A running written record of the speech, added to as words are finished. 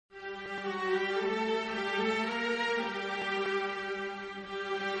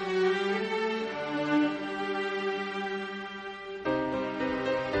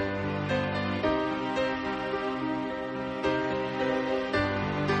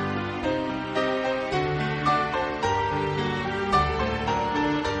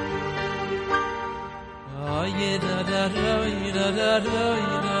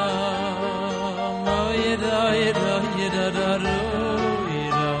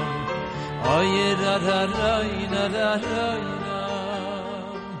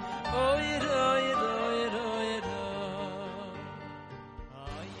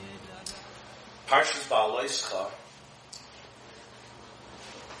Parshas Ba'aloischa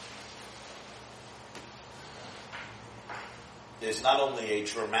is not only a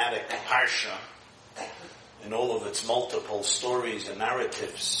dramatic parsha in all of its multiple stories and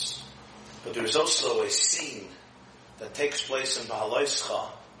narratives, but there's also a scene that takes place in Ba'aloischa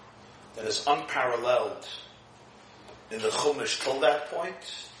that is unparalleled in the Chumash till that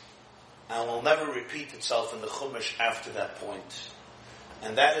point, and will never repeat itself in the Chumash after that point.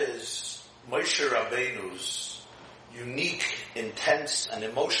 And that is Moshe Rabbeinu's unique, intense, and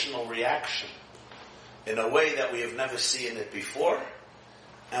emotional reaction in a way that we have never seen it before,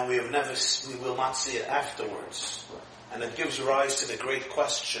 and we will not see it afterwards. And it gives rise to the great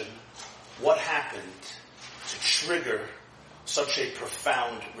question, what happened to trigger such a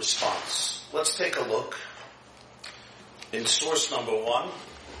profound response? Let's take a look. In source number 1,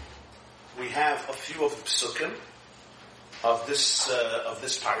 we have a few of the psukim of this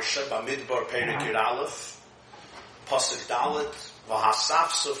parsha, Bamidbar Perek Yud Aleph, Pasuk Dalet,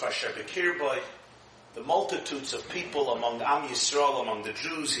 V'hasafsuf asher b'kirboi, the multitudes of people among Am Yisrael, among the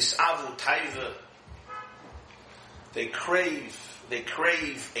Jews, Hisavu Taiva, they crave a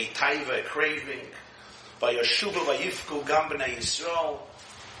Taiva, a craving, Vayashuva Vayifku Gam B'nai Yisrael,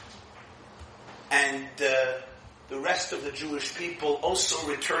 and the rest of the Jewish people also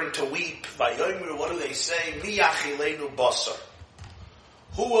return to weep. Vayomer, what do they say? Mi yachilenu basar.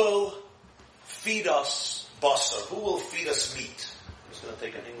 Who will feed us basar? Who will feed us meat? I'm just going to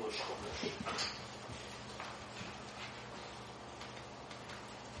take an English Chumash.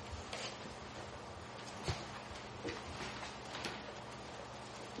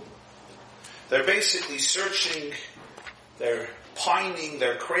 They're basically searching, they're pining,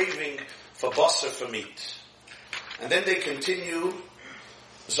 they're craving for basar, for meat. And then they continue,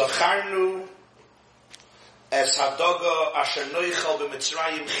 Zacharnu es hadoga asher noichal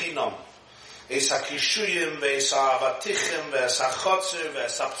b'Mitzrayim chinam, es hakishuyim ve'es ha'avatichim ve'es ha'chotzer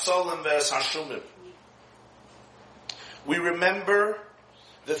ve'es ha'psolim ve'es ha'shumim. We remember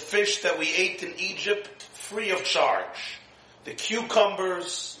the fish that we ate in Egypt free of charge. The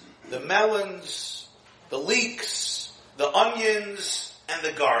cucumbers, the melons, the leeks, the onions, and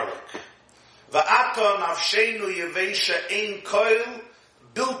the garlic. Va'ata nafshenu yevesha ein koil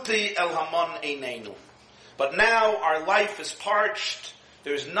bilti el hamon einenu. But now our life is parched.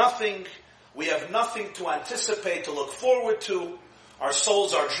 There's nothing. We have nothing to anticipate, to look forward to. Our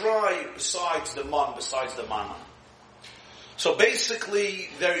souls are dry besides the manna. So basically,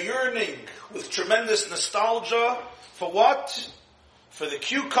 they're yearning with tremendous nostalgia for what? For the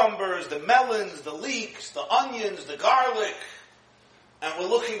cucumbers, the melons, the leeks, the onions, the garlic. And we're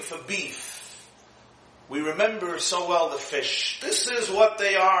looking for beef. We remember so well the fish. This is what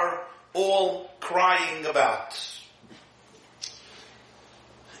they are all crying about.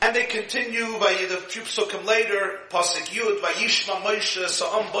 And they continue by the few psukim later, Pasuk Yud, Vayishma Moshe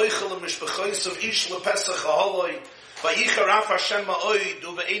Sa'am Boichel Mishbechosav Ish LePesach HaHoloi, Vayichar Af Hashem Ma'oid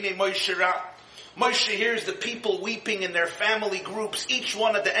Uve'enei Moshe Ra. Moshe hears the people weeping in their family groups, each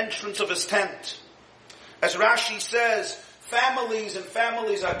one at the entrance of his tent. As Rashi says, families and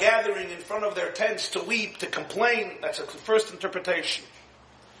families are gathering in front of their tents to weep, to complain. That's the first interpretation.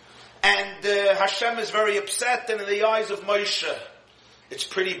 And Hashem is very upset, and in the eyes of Moshe, it's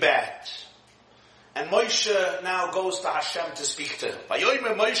pretty bad. And Moshe now goes to Hashem to speak to him.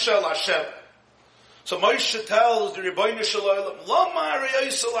 Vayomer Moshe el Hashem. So Moshe tells the Rebbeinu Shalom, Lama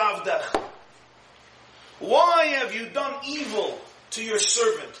Re'yosel Avdech. Why have you done evil to your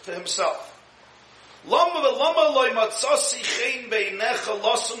servant, to himself? In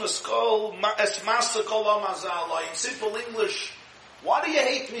simple English, why do you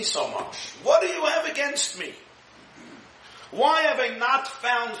hate me so much? What do you have against me? Why have I not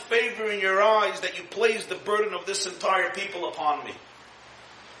found favor in your eyes that you place the burden of this entire people upon me?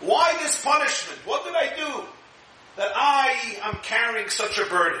 Why this punishment? What did I do that I am carrying such a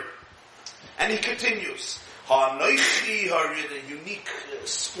burden? And he continues, Ha'noichi, the unique,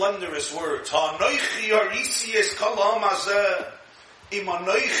 splendorous words, Ha'noichi harisi es kol ha'mazeh, im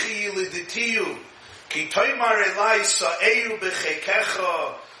ha'noichi liditiyu, ki toimar elai sa'eyu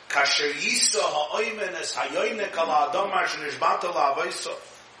b'chekecha, kasher yisa ha'oimen es hayoinek ala adamar shenishbata la'avoisof.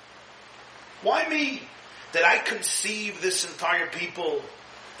 Why me? Did I conceive this entire people?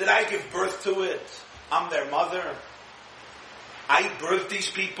 Did I give birth to it? I'm their mother. I birthed these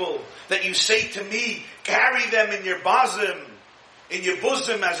people, that you say to me, carry them in your bosom,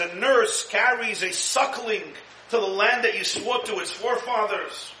 as a nurse carries a suckling to the land that you swore to its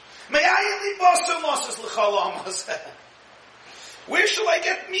forefathers. Where shall I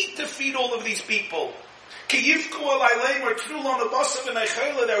get meat to feed all of these people? They're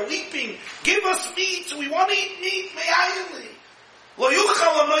weeping. Give us meat. We want to eat meat.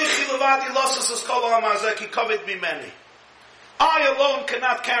 I alone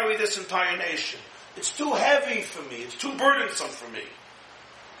cannot carry this entire nation. It's too heavy for me. It's too burdensome for me.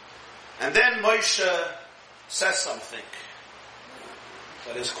 And then Moshe says something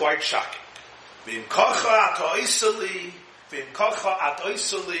that is quite shocking.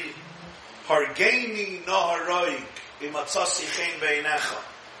 Hargeini naharoig imatzasi chen beinecha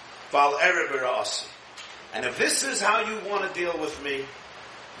val erev ra'asi. And if this is how you want to deal with me,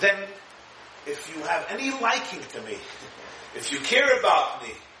 then if you have any liking to me, if you care about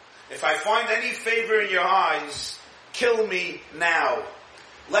me, if I find any favor in your eyes, kill me now.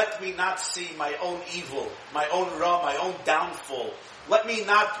 Let me not see my own evil, my own ra, my own downfall. Let me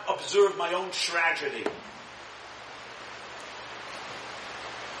not observe my own tragedy.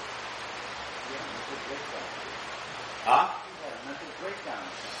 Huh?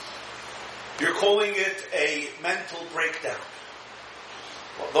 You're calling it a mental breakdown.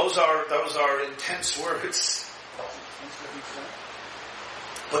 Well, those are intense words.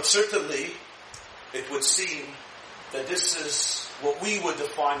 But certainly, it would seem that this is what we would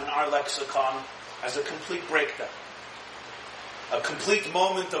define in our lexicon as a complete breakdown. A complete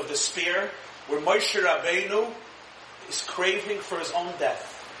moment of despair where Moshe Rabbeinu is craving for his own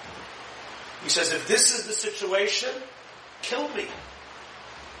death. He says, if this is the situation, kill me.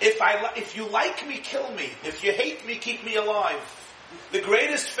 If you like me, kill me. If you hate me, keep me alive. The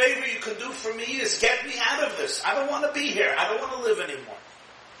greatest favor you can do for me is get me out of this. I don't want to be here. I don't want to live anymore.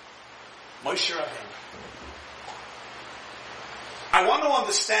 Moshe Rabbeinu. I want to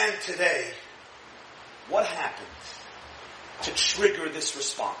understand today what happened to trigger this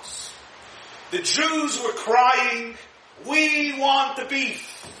response. The Jews were crying, we want the beef.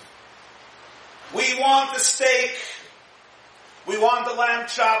 We want the steak. We want the lamb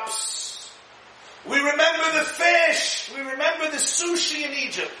chops. We remember the fish. We remember the sushi in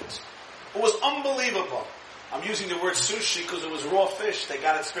Egypt. It was unbelievable. I'm using the word sushi because it was raw fish. They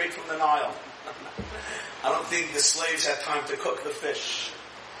got it straight from the Nile. I don't think the slaves had time to cook the fish.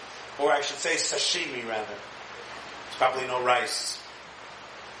 Or I should say sashimi rather. There's probably no rice.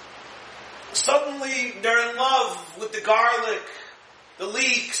 Suddenly they're in love with the garlic, the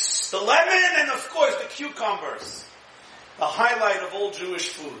leeks, the lemon, and of course the cucumbers. The highlight of all Jewish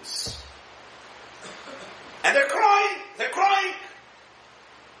foods. And they're crying.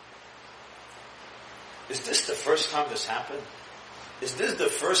 Is this the first time this happened? Is this the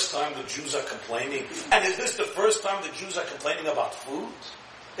first time the Jews are complaining? And is this the first time the Jews are complaining about food?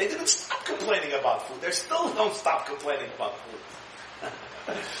 They didn't stop complaining about food. They still don't stop complaining about food.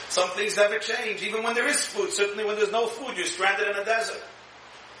 Some things never change. Even when there is food, certainly when there's no food, you're stranded in a desert.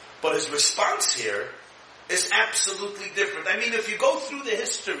 But his response here is absolutely different. I mean, if you go through the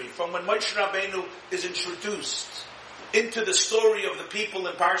history from when Moshe Rabbeinu is introduced into the story of the people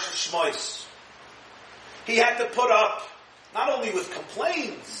in Parshas Shmos, he had to put up not only with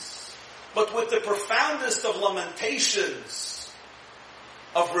complaints, but with the profoundest of lamentations,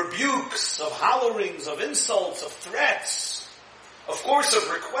 of rebukes, of hollerings, of insults, of threats, of course of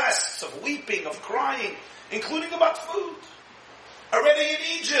requests, of weeping, of crying, including about food. Already in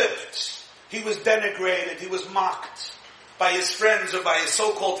Egypt, he was denigrated, he was mocked by his friends or by his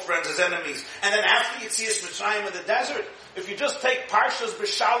so-called friends, his enemies. And then after Yetzias Mitzrayim in the desert, if you just take Parshas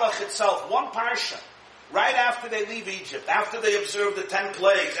B'Shalach itself, one Parsha, right after they leave Egypt, after they observe the 10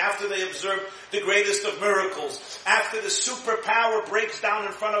 plagues, after they observe the greatest of miracles, after the superpower breaks down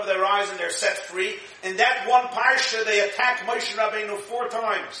in front of their eyes and they're set free, in that one Parsha they attack Moshe Rabbeinu 4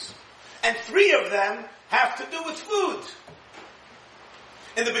 times. And 3 of them have to do with food.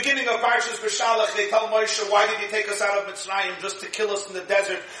 In the beginning of Parshas B'Shalach, they tell Moshe, why did you take us out of Mitzrayim just to kill us in the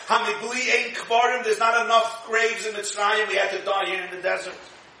desert? Hamibli ein kvarim, there's not enough graves in Mitzrayim, we had to die here in the desert.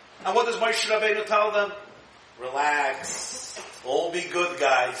 And what does Moshe Rabbeinu tell them? Relax. All be good,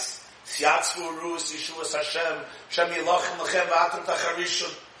 guys. The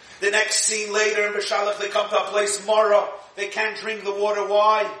next scene later in B'Shalach, they come to a place, Mara. They can't drink the water.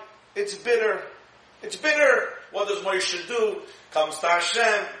 Why? It's bitter. It's bitter. What does Moshe do? Comes to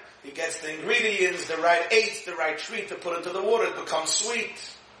Hashem. He gets the ingredients, the right eighth, the right treat to put into the water. It becomes sweet.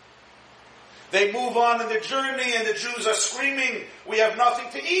 They move on in the journey and the Jews are screaming, we have nothing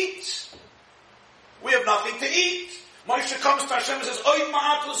to eat. We have nothing to eat. Moshe comes to Hashem and says, Oy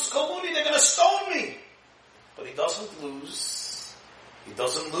ma'atus koluni, they're going to stone me. But he doesn't lose. He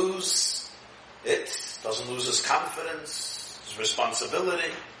doesn't lose it. Doesn't lose his confidence, his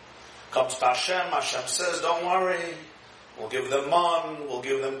responsibility. Comes to Hashem. Hashem says, don't worry. We'll give them man. We'll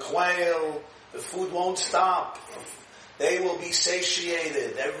give them quail. The food won't stop. They will be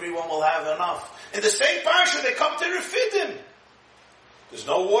satiated. Everyone will have enough. In the same parsha, they come to Refidim. There's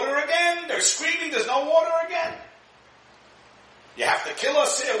no water again. They're screaming, there's no water again. You have to kill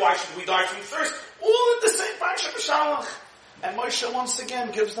us here. Why should we die from thirst? All in the same parsha b'shalach. And Moshe once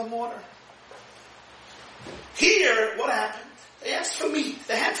again gives them water. Here, what happened? They asked for meat.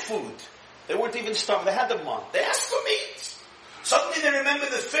 They had food. They weren't even starving. They had the man. They asked for meat. Suddenly they remember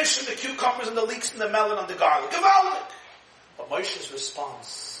the fish and the cucumbers and the leeks and the melon and the garlic. Gewaldig! But Moshe's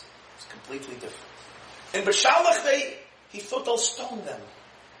response is completely different. In B'Shalach, he thought they'll stone them.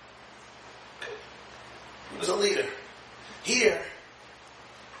 He was a leader. Here,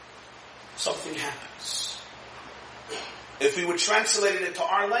 something happens. If we would translate it into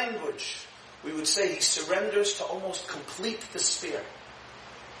our language, we would say he surrenders to almost complete despair.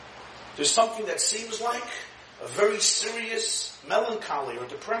 There's something that seems like a very serious melancholy or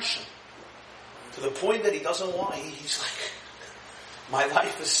depression, to the point that he doesn't want. He's like, my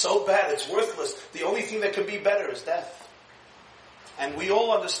life is so bad, it's worthless. The only thing that can be better is death. And we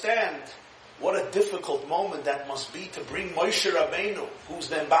all understand what a difficult moment that must be to bring Moshe Rabbeinu, who's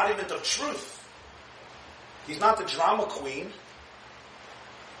the embodiment of truth. He's not the drama queen,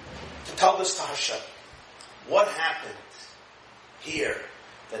 to tell this to Hashem. What happened here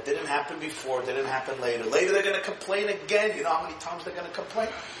that didn't happen before, didn't happen later? Later they're going to complain again. You know how many times they're going to complain?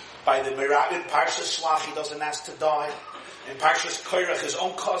 By the Mirab in Parshas Shlach, he doesn't ask to die. In Parshas Korach, his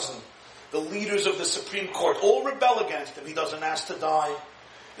own cousin, the leaders of the Supreme Court, all rebel against him. He doesn't ask to die.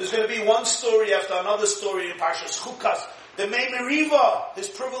 There's going to be one story after another story in Parshas Chukas. The Meimeriva, his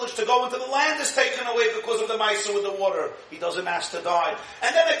privilege to go into the land, is taken away because of the Maisa with the water. He doesn't ask to die.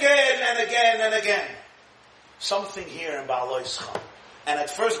 And then again, and again, and again. Something here in Baal Oischam. And at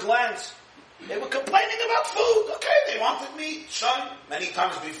first glance, they were complaining about food. Okay, they wanted meat, shun, many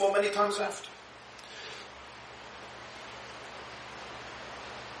times before, many times after.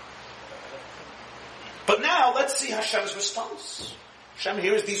 But now, let's see Hashem's response. Hashem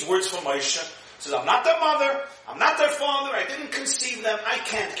hears these words from Moshe. He says, I'm not their mother, I'm not their father, I didn't conceive them, I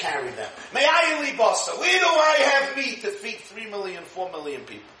can't carry them. May I eli basa? Where do I have meat to feed 3 million, 4 million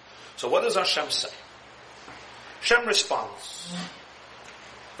people? So what does Hashem say? Hashem responds.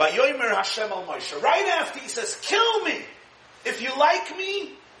 Vayomer Hashem al Moshe. Right after he says, kill me. If you like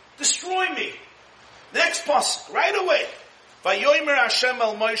me, destroy me. Next pasuk, right away. Vayomer Hashem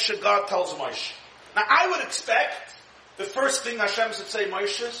al Moshe, God tells Moshe. Now I would expect the first thing Hashem should say,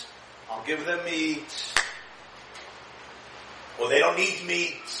 Moshe, is, I'll give them meat. Or they don't need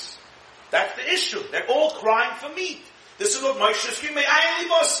meat. That's the issue. They're all crying for meat. This is what Moshe is screaming,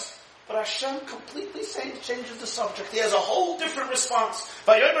 but Hashem completely changes the subject. He has a whole different response.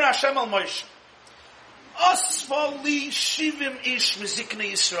 Vayomer Hashem al Moshe. Asfali shivim ish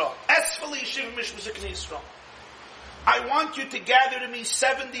miziknei Yisrael. Asfali shivim ish miziknei Yisrael. I want you to gather to me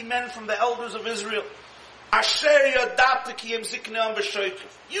 70 men from the elders of Israel.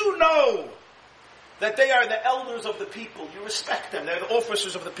 You know that they are the elders of the people. You respect them. They're the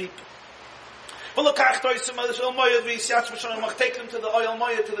officers of the people. Take them to the Oyel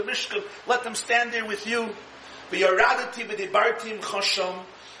Moya, to the Mishkan. Let them stand there with you.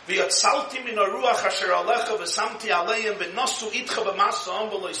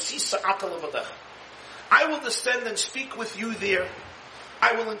 I will descend and speak with you there.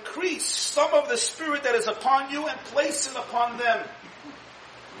 I will increase some of the spirit that is upon you and place it upon them.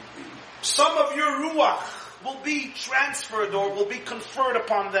 Some of your ruach will be transferred or will be conferred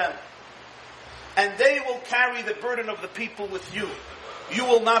upon them. And they will carry the burden of the people with you. You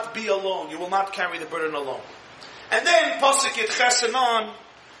will not be alone. You will not carry the burden alone. And then, Pasuk Yit Chesed on,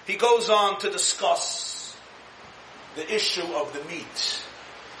 he goes on to discuss the issue of the meat.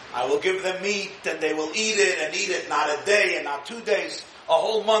 I will give them meat and they will eat it not a day and not 2 days, a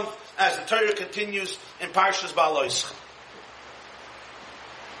whole month, as the Torah continues in Parshas Baal Oischam.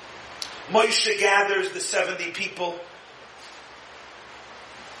 Moshe gathers the 70 people.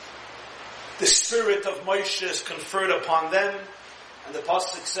 The spirit of Moshe is conferred upon them. And the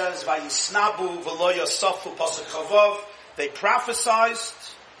Pasuk says, Vayisnabu v'lo yasafu Pasuk Chavav. They prophesied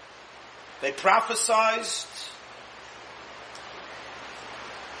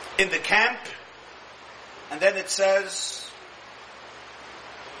in the camp. And then it says,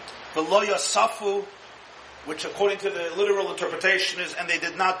 V'lo yasafu, which according to the literal interpretation is, and they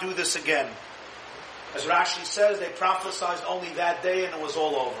did not do this again. As Rashi says, they prophesied only that day and it was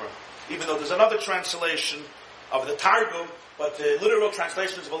all over. Even though there's another translation of the Targum, but the literal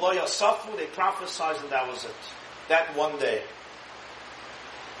translation is V'lo Yasafu, they prophesied and that was it. That one day.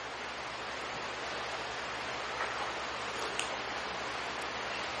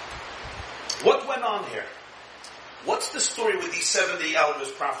 What went on here? What's the story with these 70 elders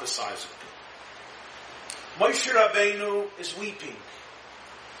prophesying? Moshe Rabbeinu is weeping.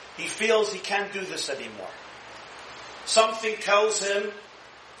 He feels he can't do this anymore. Something tells him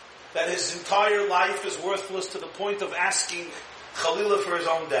that his entire life is worthless to the point of asking Chalila for his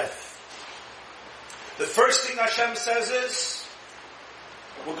own death. The first thing Hashem says is,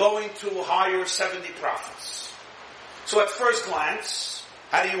 we're going to hire 70 prophets. So at first glance,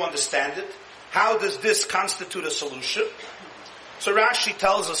 how do you understand it? How does this constitute a solution? So Rashi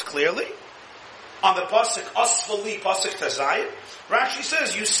tells us clearly, on the Pasuk, Asfali, Pasuk Tazayim, Rashi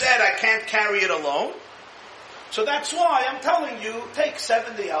says, you said I can't carry it alone. So that's why I'm telling you, take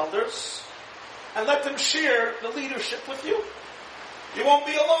 70 elders and let them share the leadership with you. You won't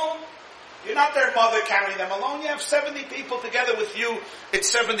be alone. You're not their mother carrying them alone. You have 70 people together with you. It's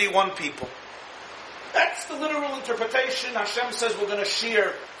 71 people. That's the literal interpretation. Hashem says we're going to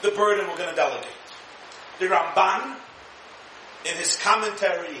share the burden, we're going to delegate. The Ramban, in his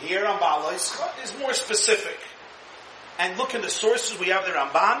commentary here on Baal Ischa, is more specific. And look in the sources, we have the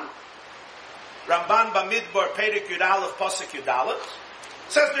Ramban. Ramban Bamidbar, Perek Yud Aleph, Pasuk Yud Aleph.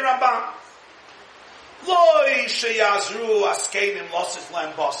 Says the Ramban, Loi sheyazru askenim losis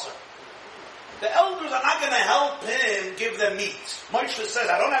lem basar. The elders are not going to help him give them meat. Moshe says,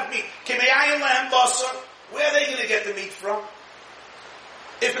 I don't have meat. Kimeyayin lehem basar. Where are they going to get the meat from?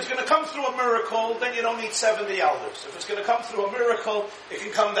 If it's going to come through a miracle, then you don't need 70 elders. If it's going to come through a miracle, it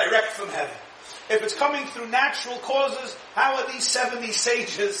can come direct from heaven. If it's coming through natural causes, how are these 70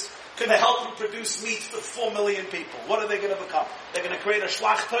 sages going to help you produce meat for 4 million people? What are they going to become? They're going to create a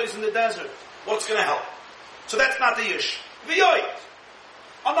shlachtois in the desert. What's going to help? So that's not the issue. V'yoyt.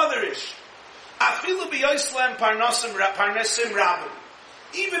 Another issue. Afilu b'yoyslem parnesim rabim.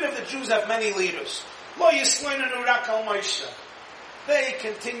 Even if the Jews have many leaders, lo yisleinu rak al Moshe. They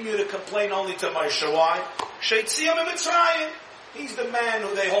continue to complain only to Moshe. Why? Sheitziyam Mitzrayim. He's the man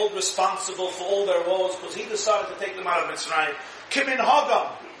who they hold responsible for all their woes because he decided to take them out of Mitzrayim. Kimin Hagam,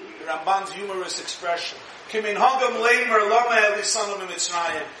 Ramban's humorous expression. Kimin Hagam leimer lama elisanam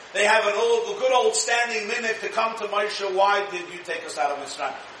Mitzrayim. They have a good old standing minute to come to Moshe. Why did you take us out of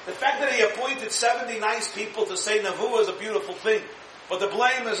Mitzrayim? The fact that he appointed 70 nice people to say Nevuah is a beautiful thing. But the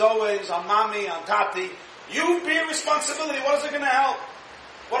blame is always on Mami, on Tati. You bear responsibility. What is it going to help?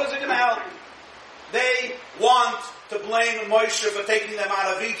 What is it going to help? They want to blame Moshe for taking them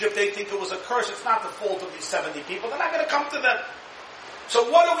out of Egypt. They think it was a curse. It's not the fault of these 70 people. They're not going to come to them. So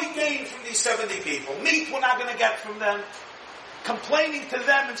what do we gain from these 70 people? Meat we're not going to get from them. Complaining to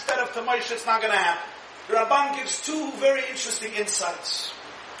them instead of to Moshe, it's not going to happen. The Ramban gives two very interesting insights.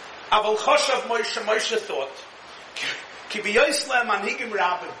 Aval Choshav Moshe thought, Ki b'yoslem manhigim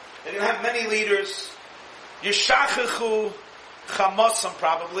rabim. They're going to have many leaders. Yishachechu chamosam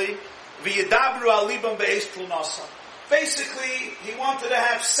probably. V'yedabru alibam be'ez tlunasam. Basically, he wanted to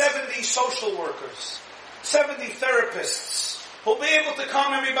have 70 social workers, 70 therapists, who'll be able to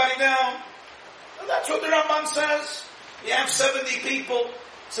calm everybody down. And that's what the Ramban says. You have 70 people,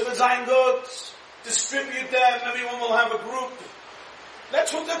 so design goods, distribute them, everyone will have a group.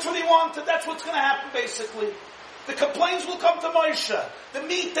 That's what he wanted. That's what's going to happen, basically. The complaints will come to Moshe. The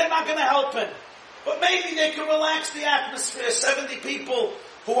meat, they're not going to help him. But maybe they can relax the atmosphere. 70 people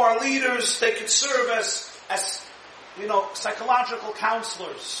who are leaders, they could serve as psychological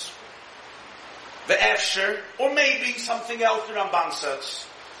counselors. The Efsher, or maybe something else the Ramban says.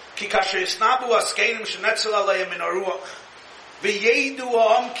 Ki kasher yisnabu askenim shenetzel aleim min aruach. V'yedu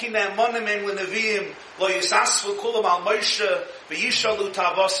ha'amkin e'emonim em l'neviim lo yisasvu kulam al Moshe v'yishalu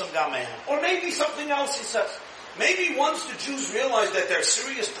ta'avosam gamehem. Or maybe something else he says. Maybe once the Jews realize that they're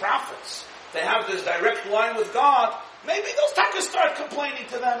serious prophets, they have this direct line with God, maybe they'll start complaining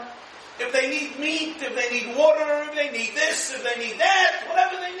to them. If they need meat, if they need water, if they need this, if they need that,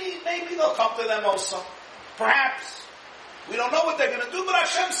 whatever they need, maybe they'll come to them also. Perhaps. We don't know what they're going to do, but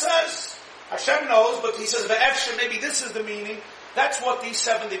Hashem says, Hashem knows, but he says, Ve'efsher, maybe this is the meaning. That's what these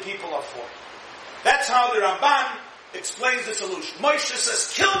 70 people are for. That's how the Ramban explains the solution. Moshe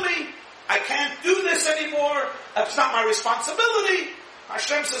says, kill me. I can't do this anymore. That's not my responsibility.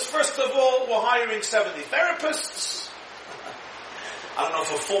 Hashem says, first of all, we're hiring 70 therapists. I don't know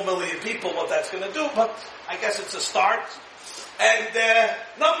for 4 million people what that's going to do, but I guess it's a start. And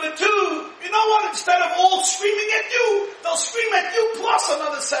number two, you know what? Instead of all screaming at you, they'll scream at you plus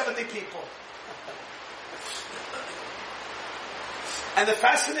another 70 people. And the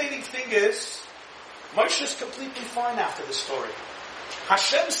fascinating thing is, Moshe is completely fine after the story.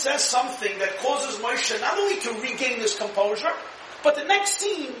 Hashem says something that causes Moshe not only to regain his composure, but the next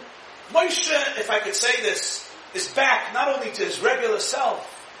scene, Moshe, if I could say this, is back not only to his regular self,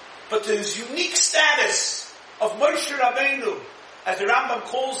 but to his unique status of Moshe Rabbeinu, as the Rambam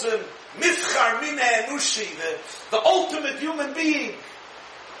calls him, Mifchar Mina Enushi, the ultimate human being,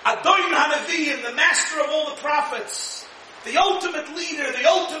 Adon HaNaviim, the master of all the prophets, the ultimate leader, the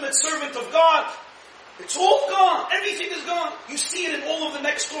ultimate servant of God. It's all gone. Everything is gone. You see it in all of the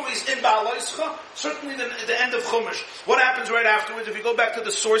next stories in Ba'al Yischa, certainly the end of Chumash. What happens right afterwards? If you go back to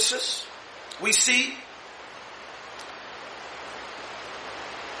the sources, we see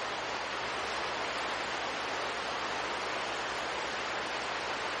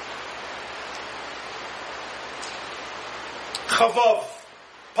Chavav,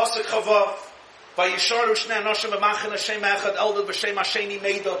 Pasuk Chavav, Vayisharu Shnei Anashim B'machan Hashem Echad Eldad B'Shem Hasheni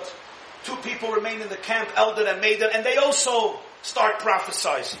Meidot. Two people remain in the camp, Eldad and Meidot, and they also start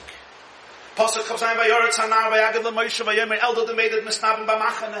prophesying. Pasuk Chavzayin Vayoretz Hanar Vayagad LaMoshe Vayomer Eldad and Meidot Misnabim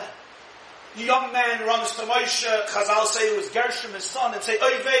B'machaneh. The young man runs to Moshe. Chazal say it was Gershom, his son, and say,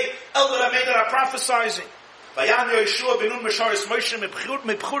 Oivei, Eldad and Meidot are prophesying. Vayan Yeshua Benun Mesharis Moshe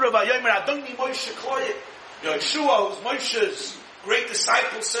Mibchura Vayomer Adoni Moshe Kloyet. Yeshua, who's Moshe's great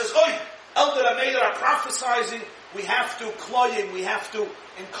disciple, says, Oi, Eldad and Meidot are prophesying. We have to kloyim, we have to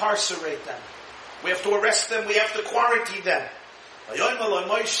incarcerate them. We have to arrest them, we have to quarantine them. What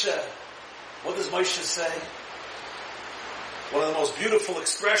does Moshe say? One of the most beautiful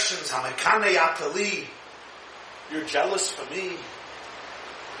expressions, Hamekane Yatali. You're jealous for me.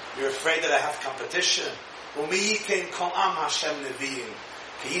 You're afraid that I have competition.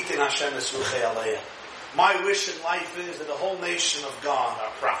 My wish in life is that the whole nation of God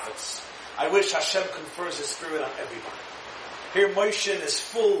are prophets. I wish Hashem confers His Spirit on everybody. Here Moshe in His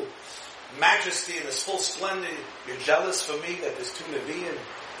full majesty and His full splendor. You're jealous for me that there's two Nevi'im.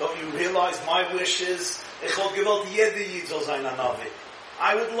 Don't you realize my wish is,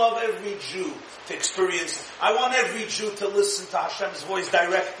 I would love every Jew to experience, I want every Jew to listen to Hashem's voice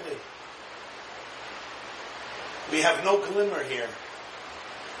directly. We have no glimmer here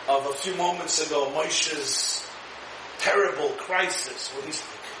of a few moments ago, Moshe's terrible crisis where he's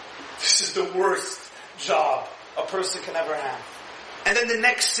like, this is the worst job a person can ever have. And then the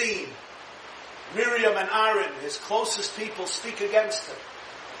next scene, Miriam and Aaron, his closest people, speak against him.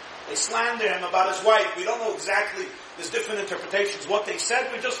 They slander him about his wife. We don't know exactly, there's different interpretations what they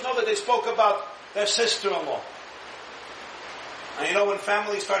said. We just know that they spoke about their sister-in-law. And you know, when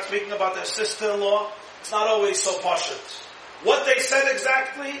families start speaking about their sister-in-law, it's not always so pashut. What they said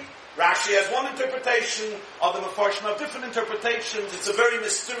exactly, Rashi has one interpretation, other Mefarshim have different interpretations. It's a very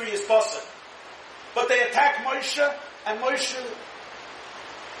mysterious pasuk. But they attack Moshe, and Moshe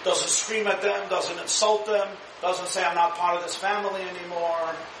doesn't scream at them, doesn't insult them, doesn't say, I'm not part of this family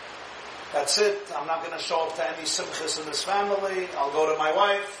anymore. That's it. I'm not going to show up to any simchas in this family. I'll go to my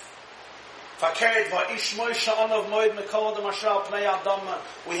wife.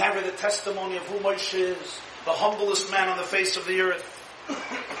 We have here the testimony of who Moshe is, the humblest man on the face of the earth.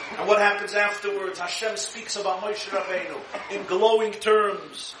 And what happens afterwards? Hashem speaks about Moshe Rabbeinu in glowing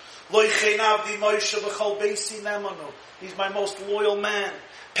terms. He's my most loyal man.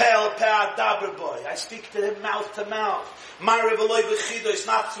 I speak to him mouth to mouth. It's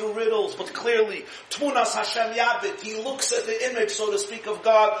not through riddles, but clearly. Tmunas Hashem Yabit. He looks at the image, so to speak, of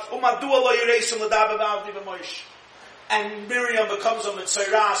God. And Miriam becomes a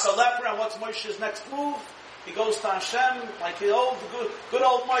Mitzayras, a leper, and what's Moshe's next move? He goes to Hashem, like the good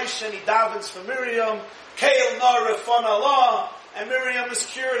old Moshe, and he davens for Miriam. Keil Narifon Allah. And Miriam is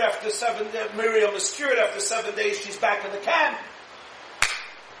cured after 7 days. She's back in the camp.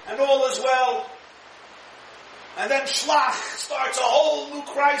 And all is well. And then Shlach starts a whole new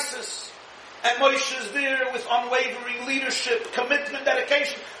crisis. And Moshe is there with unwavering leadership, commitment,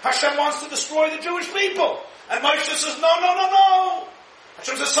 dedication. Hashem wants to destroy the Jewish people. And Moshe says, no.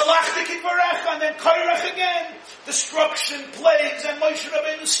 Hashem says, Salachtik Yitvarech, and then Kairach again. Destruction, plagues, and Moshe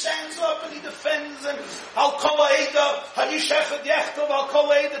Rabbeinu stands up and he defends, and Al Kol Ha'eda, Hayishechad Yechtov, Al Kol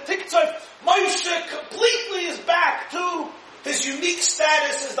Ha'eda Tiktov. Moshe completely is back to his unique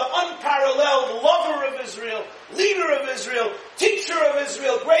status as the unparalleled lover of Israel, leader of Israel, teacher of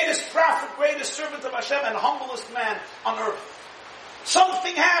Israel, greatest prophet, greatest servant of Hashem, and humblest man on earth.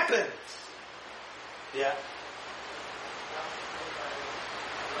 Something happened. Yeah.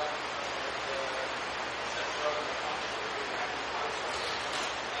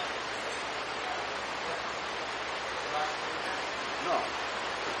 No.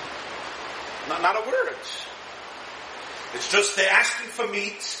 Not a word. It's just they're asking for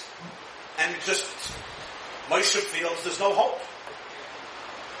meat, and just Moshe feels there's no hope.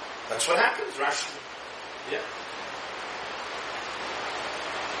 That's what happens, Rashi. Yeah.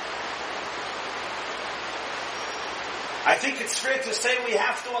 I think it's fair to say we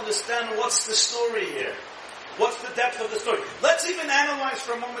have to understand what's the story here. What's the depth of the story? Let's even analyze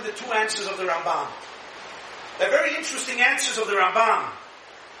for a moment the two answers of the Rambam. They're very interesting answers of the Rambam.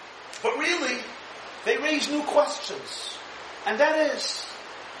 But really, they raise new questions. And that is,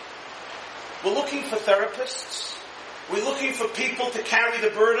 we're looking for therapists. We're looking for people to carry the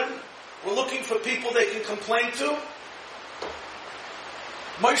burden. We're looking for people they can complain to.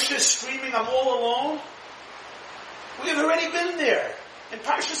 Moshe is screaming, I'm all alone. We have already been there in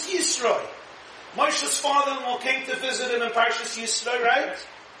Parshas Yisro. Moshe's father-in-law came to visit him in Parshas Yisro, right?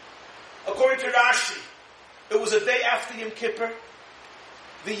 According to Rashi, it was a day after Yom Kippur,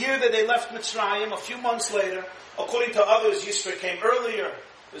 the year that they left Mitzrayim, a few months later. According to others, Yisro came earlier.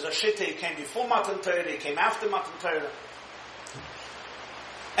 There's a Shittah, he came before Matan Torah, he came after Matan Torah.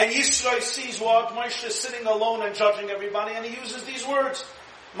 And Yisro sees what? Moshe is sitting alone and judging everybody, and he uses these words.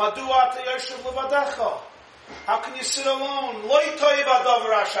 Madua ata yoshev levadecha. How can you sit alone? Loi toiv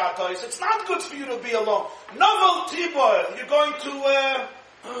adavar ashatois. It's not good for you to be alone. Novel tibor. You're going to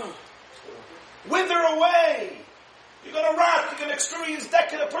wither away. You're going to rot. You're going to experience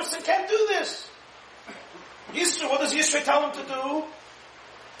decade. A person can't do this. Yisro, what does Yisro tell him to do?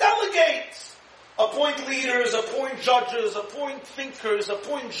 Delegate. Appoint leaders, appoint judges, appoint thinkers,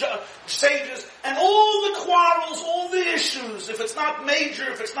 appoint sages, and all the quarrels, all the issues, if it's not major,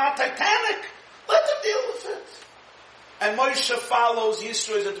 if it's not titanic, let them deal with it. And Moshe follows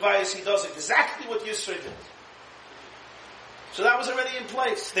Yisro's advice. He does exactly what Yisro did. So that was already in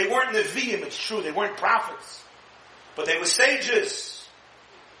place. They weren't Nevi'im, it's true. They weren't prophets. But they were sages.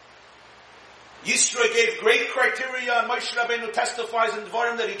 Yisro gave great criteria, and Moshe Rabbeinu testifies in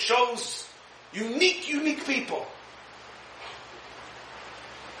Dvarim that he chose unique people.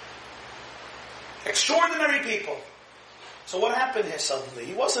 Extraordinary people. So what happened here suddenly?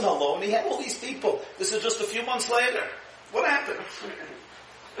 He wasn't alone. He had all these people. This is just a few months later. What happened?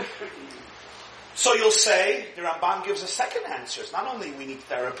 So you'll say, the Ramban gives a second answer. It's not only we need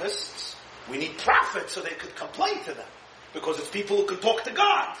therapists, we need prophets so they could complain to them. Because it's people who can talk to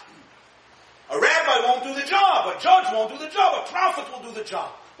God. A rabbi won't do the job. A judge won't do the job. A prophet will do the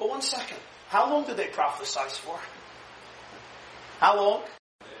job. But one second. How long did they prophesy for? How long?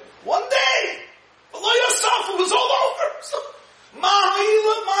 One day. Allah Yosef, it was all over. So,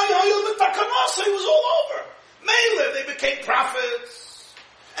 it was all over. Mele, they became prophets.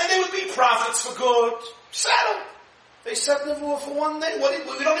 And they would be prophets for good. Settled. They said Nevuah for one day. We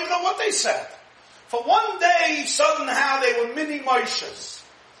don't even know what they said. For one day, somehow they were mini Moshes.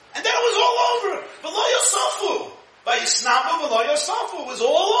 And then it was all over. V'lo Yosafu. Vayisnabu v'lo Yosafu. It was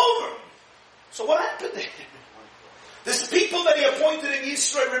all over. So what happened there? These people that he appointed in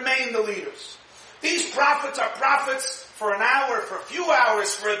Yisro remain the leaders. These prophets are prophets for an hour, for a few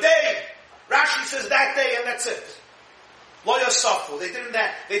hours, for a day. Rashi says that day and that's it. Lo Yosafu. They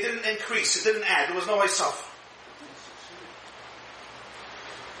didn't increase. It didn't add. There was no Yosafu.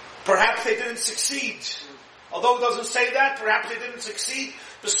 Perhaps they didn't succeed. Although it doesn't say that, perhaps they didn't succeed.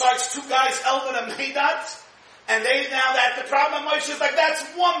 Besides two guys, Elvin and Medat, and they now that the problem of Moshe is like, that's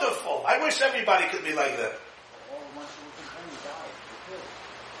wonderful. I wish everybody could be like that.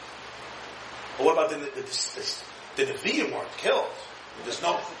 But what about the Nevi'im weren't killed? There's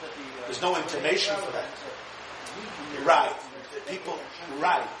no intimation for that. Right. The people,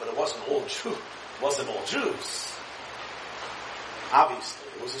 right, but it wasn't all Jews. It wasn't all Jews. Obviously,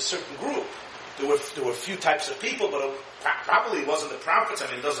 it was a certain group. There were a few types of people, but it probably wasn't the prophets. I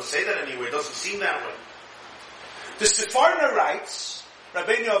mean, it doesn't say that anywhere. It doesn't seem that way. The Sepharna writes,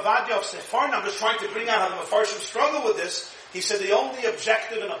 Rabbeinu Avadia of Sepharna, I'm just trying to bring out how the Mefarshim struggle with this. He said the only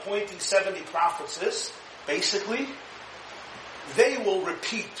objective in appointing 70 prophets is, basically, they will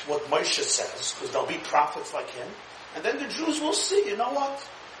repeat what Moshe says, because there'll be prophets like him, and then the Jews will see, you know what?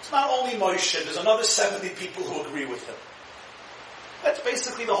 It's not only Moshe, there's another 70 people who agree with him. That's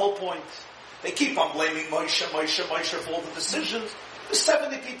basically the whole point. They keep on blaming Moshe for all the decisions. There's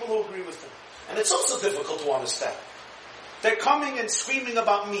 70 people who agree with him. And it's also difficult to understand. They're coming and screaming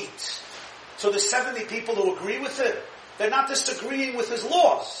about meat. So there's 70 people who agree with him. They're not disagreeing with his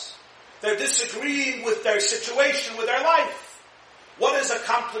laws. They're disagreeing with their situation, with their life. What is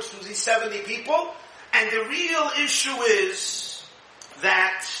accomplished with these 70 people? And the real issue is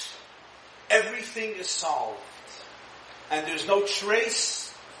that everything is solved. And there's no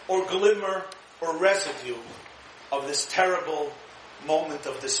trace or glimmer or residue of this terrible moment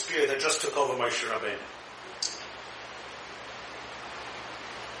of despair that just took over Moshe Rabbeinu.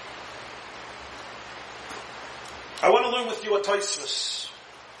 going with you at Tosfos.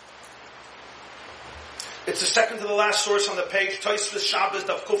 It's the second to the last source on the page, Tosfos Shabbos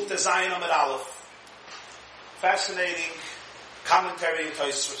Daf Kuf Tezayin Amud Aleph. Fascinating commentary in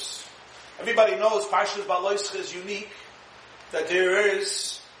Tosfos. Everybody knows Parshas Baloischa is unique, that there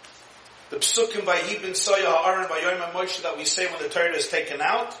is the Psukim by Hibin Soya Ha'aron by Yoim Moshe that we say when the Torah is taken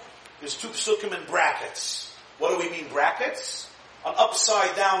out. There's two Psukim in brackets. What do we mean brackets? An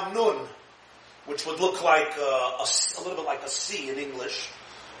upside down nun, which would look like a little bit like a C in English,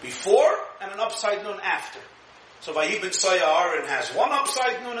 before, and an upside nun after. So Vayibin Soya Aaron has one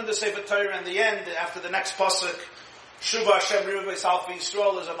upside nun in the Sefer Torah, and the end, after the next pasuk, Shuva Hashem Rivay Salfi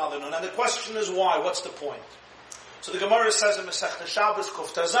Yisrael is another nun. And the question is why? What's the point? So the Gemara says in Masechta Shabbos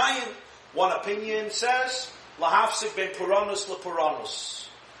Kuf Tazayin, one opinion says, Lahafsik ben Puranus lePuranus.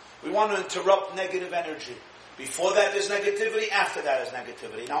 We want to interrupt negative energy. Before that there's negativity, after that is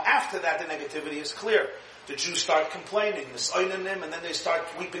negativity. Now after that the negativity is clear. The Jews start complaining, and then they start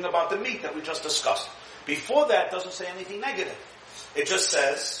weeping about the meat that we just discussed. Before that it doesn't say anything negative. It just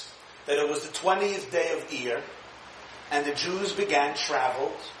says that it was the 20th day of Iyar, and the Jews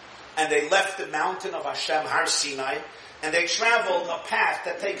traveled, and they left the mountain of Hashem, Har Sinai, and they traveled a path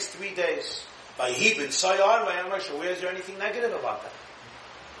that takes 3 days. By Hebron, Sayar, where is there anything negative about that?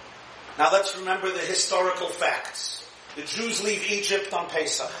 Now let's remember the historical facts. The Jews leave Egypt on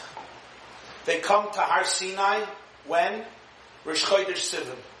Pesach. They come to Har Sinai when? Rosh Chodesh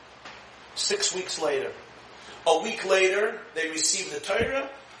Sivan. 6 weeks later. A week later, they receive the Torah.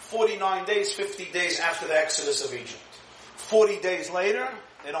 49 days, 50 days after the Exodus of Egypt. 40 days later,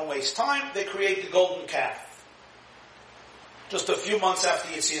 they don't waste time, they create the golden calf. Just a few months after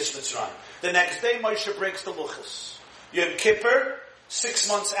Yetzias Mitzrayim. The next day, Moshe breaks the Luchos. Yom Kippur, 6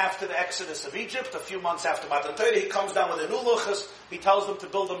 months after the Exodus of Egypt, a few months after Matan Torah, he comes down with a new Luchos, he tells them to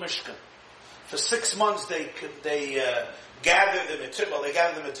build a Mishkan. For 6 months, they gather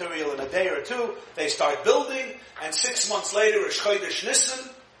the material in a day or two, they start building, and 6 months later, Rosh Chodesh Nisan,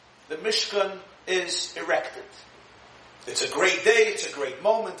 the Mishkan is erected. It's a great day, it's a great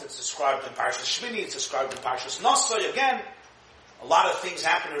moment, it's described in Parshas Shmini, it's described in Parshas Nosai. Again, a lot of things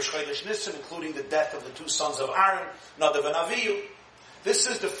happen in Rosh Chodesh Nisan, including the death of the two sons of Aaron, Nadav and Avihu. This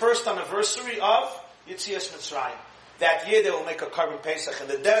is the first anniversary of Yetzias Mitzrayim. That year they will make a Karban Pesach in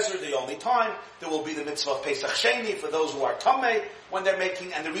the desert, the only time. There will be the mitzvah of Pesach Sheni for those who are Tameh when they're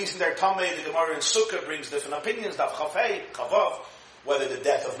making, and the reason they're Tameh, the Gemara in Sukkah brings different opinions, Dav Chafei, Chavav, whether the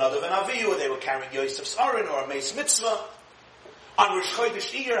death of Nadav and Avihu, or they were carrying Yosef's Aron, or a Meis Mitzvah. On Rosh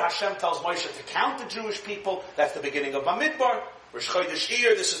Chodesh Iyar, Hashem tells Moshe to count the Jewish people. That's the beginning of Bamidbar. Rosh Chodesh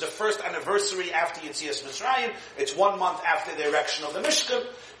Iyar, this is the first anniversary after Yetzias Mitzrayim. It's 1 month after the erection of the Mishkan.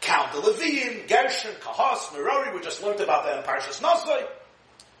 Count the Leviim, Gershon, Kahas, Merari. We just learned about that in Parshas Nosai.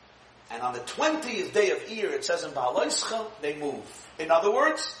 And on the 20th day of Iyar, it says in Ba'aloischa, they move. In other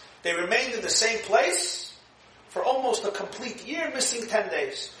words, they remained in the same place for almost a complete year, missing 10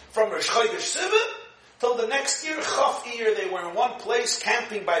 days. From Rosh Chodesh Sivan till the next year, Chaf Iyar, they were in one place,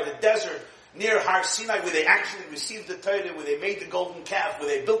 camping by the desert near Har Sinai, where they actually received the Torah, where they made the golden calf, where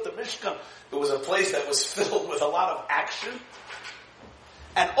they built the Mishkan. It was a place that was filled with a lot of action.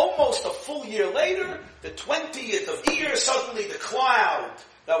 And almost a full year later, the 20th of Iyar, suddenly the cloud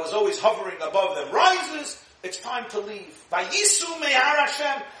that was always hovering above them rises. It's time to leave. Vayisu mehar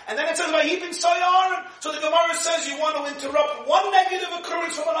Hashem. And then it says, Vayibin Soya. So the Gemara says you want to interrupt one negative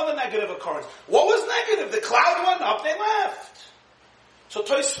occurrence from another negative occurrence. What was negative? The cloud went up, they left. So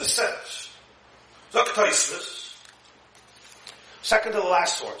Tosfos says, Zok Tosfos, second to the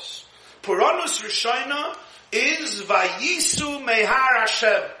last source, Puranus Rishona is Vayisu mehar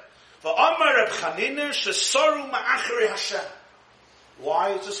Hashem. Va'amar Reb Chanina shesoru ma'achri Hashem.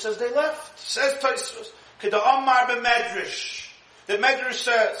 Why? It just says they left. Says Tosfos. Keda Amar b'Medrash. The Medrash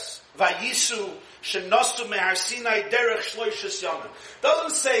says, Vayisu shenosu mehar Sinai derech shloishes yamim.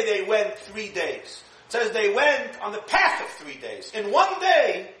 Doesn't say they went 3 days. It says they went on the path of 3 days. In 1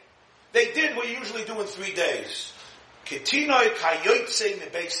 day, they did what you usually do in 3 days. Ketinoi kayoytse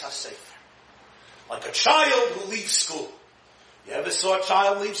mebeis hasefer. Like a child who leaves school. You ever saw a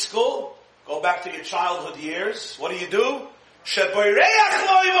child leave school? Go back to your childhood years. What do? Sheboireach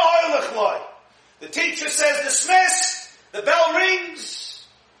loy v'hoylech loy. The teacher says dismiss. The bell rings.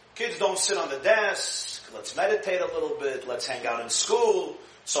 Kids don't sit on the desk. Let's meditate a little bit. Let's hang out in school.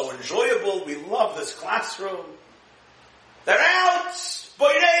 So enjoyable. We love this classroom. They're out.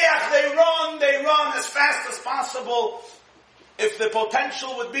 Boireach, they run as fast as possible. If the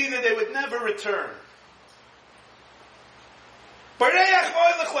potential would be that they would never return. Boireach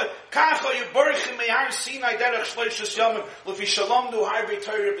v'hoylech loy. Kacha yiborchim mehar Sinai derech shloishes yamim. L'fi shalom du harbi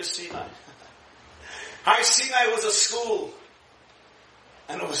Torah b'Sinai. Har Sinai was a school,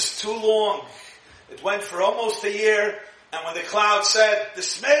 and it was too long. It went for almost a year, and when the cloud said,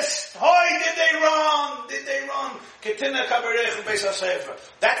 dismissed, hoy, did they run? Did they run? Ketina kaberech beis hasefer.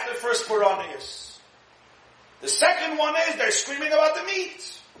 That's the first Puranius. The second one is, they're screaming about the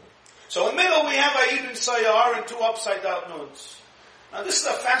meat. So in the middle we have Ayid and Sayar and two upside down nuns. Now this is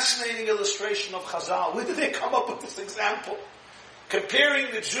a fascinating illustration of Chazal. Where did they come up with this example?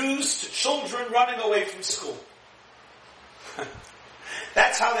 Comparing the Jews to children running away from school.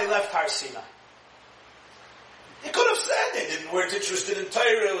 That's how they left Har Sinai. They could have said they weren't interested in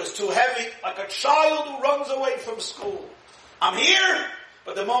Torah, it was too heavy, like a child who runs away from school. I'm here,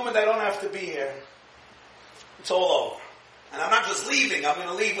 but the moment I don't have to be here, it's all over. And I'm not just leaving, I'm going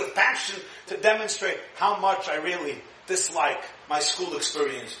to leave with passion to demonstrate how much I really dislike my school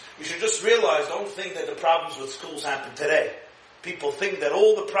experience. You should just realize, don't think that the problems with schools happen today. People think that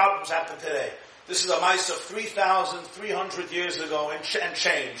all the problems happen today. This is a mice of 3,300 years ago and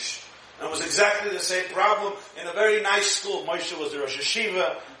changed. And it was exactly the same problem in a very nice school. Moshe was the Rosh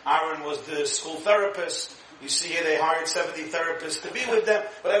Hashiva. Aaron was the school therapist. You see here they hired 70 therapists to be with them,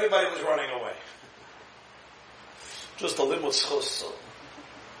 but everybody was running away. Just a limud schus.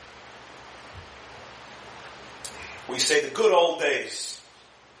 We say the good old days.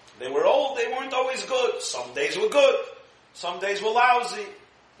 They were old, they weren't always good. Some days were good. Some days were lousy.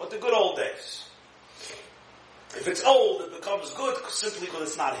 But the good old days. If it's old, it becomes good simply because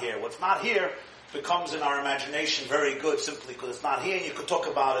it's not here. What's not here becomes in our imagination very good simply because it's not here, and you could talk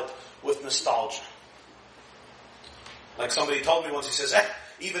about it with nostalgia. Like somebody told me once, he says,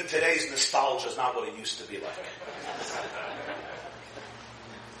 even today's nostalgia is not what it used to be like.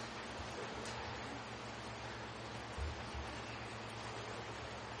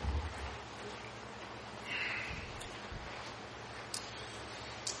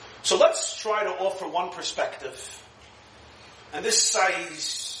 So let's try to offer one perspective. And this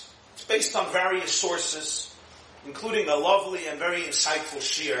size, it's based on various sources, including a lovely and very insightful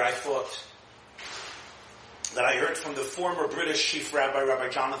shiur, I thought, that I heard from the former British chief rabbi, Rabbi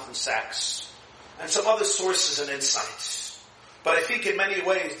Jonathan Sacks, and some other sources and insights. But I think in many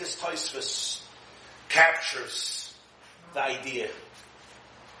ways this Tosfos captures the idea.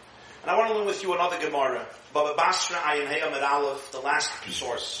 And I want to learn with you another Gemara, Baba Basra Ayin Hey Amid Aleph, the last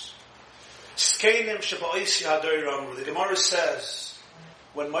source. The Gemara says,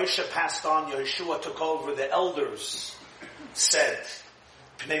 when Moshe passed on, Yeshua took over, the elders said,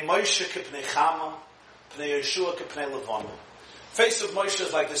 Pnei Moshe k'pnei Chama, Pnei Yeshua k'pnei Levana. Face of Moshe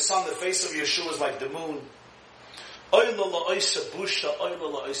is like the sun, the face of Yeshua is like the moon. Oyla la'oisa busha, oyla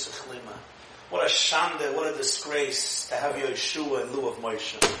la'oisa chlima. What a shanda, what a disgrace to have Yeshua in lieu of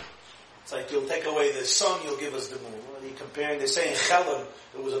Moshe. It's like you'll take away the sun, you'll give us the moon. What are you comparing? They say in Chelem,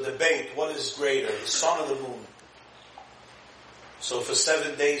 there was a debate, what is greater, the sun or the moon? So for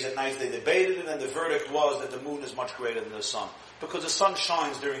 7 days and nights they debated it, and the verdict was that the moon is much greater than the sun. Because the sun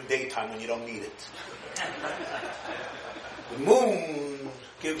shines during daytime when you don't need it. The moon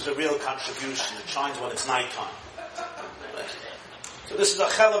gives a real contribution. It shines when it's nighttime. So this is a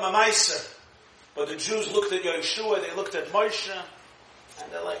Chelem Amaisa. But the Jews looked at Yeshua, they looked at Moshe,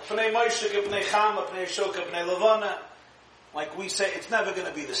 and they're like, Pnei Moshe k'pnei Chama, Pnei Yeshua k'pnei Levana. Like we say, it's never going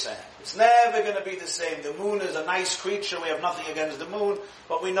to be the same. It's never going to be the same. The moon is a nice creature. We have nothing against the moon.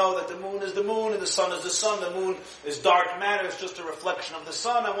 But we know that the moon is the moon and the sun is the sun. The moon is dark matter. It's just a reflection of the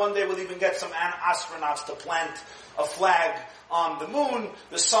sun. And one day we'll even get some astronauts to plant a flag on the moon.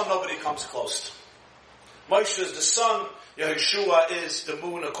 The sun, nobody comes close. Moshe is the sun. Yeshua is the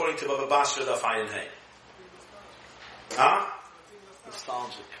moon, according to Baba Basra Daf Ayin Hey. Huh?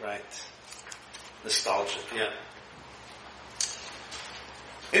 Nostalgic, right. Nostalgic, yeah.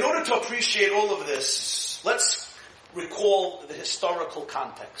 In order to appreciate all of this, let's recall the historical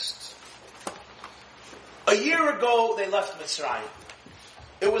context. A year ago, they left Mitzrayim.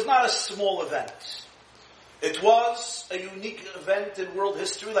 It was not a small event. It was a unique event in world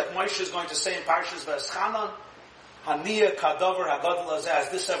history, like Moshe is going to say in Parshas V'eschanan, Haniya Kadavar Hagadol Hazeh,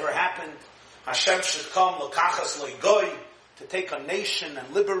 has this ever happened? Hashem should come, L'kachas Lo'goy, to take a nation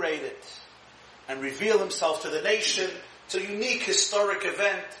and liberate it, and reveal himself to the nation. It's a unique historic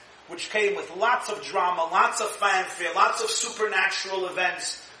event which came with lots of drama, lots of fanfare, lots of supernatural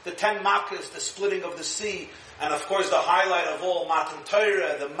events, the 10 Makkahs, the splitting of the sea, and of course the highlight of all, Matan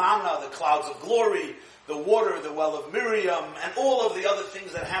Torah, the manna, the clouds of glory, the water, the well of Miriam, and all of the other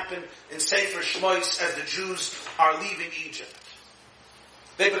things that happen in Sefer Shmos as the Jews are leaving Egypt.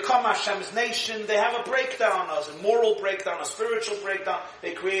 They become Hashem's nation, they have a breakdown, a moral breakdown, a spiritual breakdown,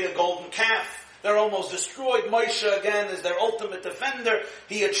 they create a golden calf. They're almost destroyed. Moshe again is their ultimate defender.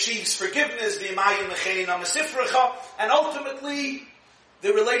 He achieves forgiveness, and ultimately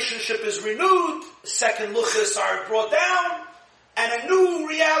the relationship is renewed. Second luchas are brought down, and a new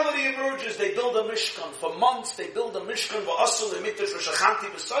reality emerges. They build a mishkan. For months they build a mishkan,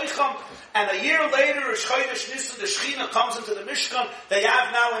 and a year later, the Shekhinah comes into the mishkan. They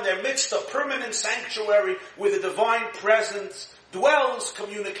have now in their midst a permanent sanctuary where the divine presence dwells,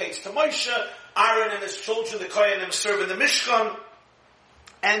 communicates to Moshe. Aaron and his children, the Kohanim, serve in the Mishkan,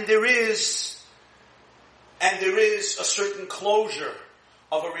 and there is a certain closure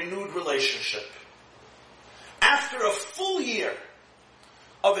of a renewed relationship. After a full year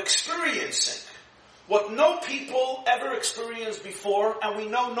of experiencing what no people ever experienced before, and we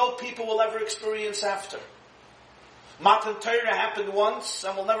know no people will ever experience after. Matan Torah happened once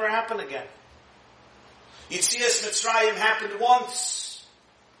and will never happen again. Yitzias Mitzrayim happened once.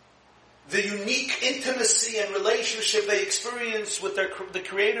 The unique intimacy and relationship they experience with the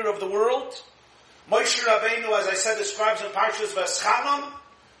Creator of the world, Moshe Rabbeinu, as I said, describes in Parshas V'Eschanan,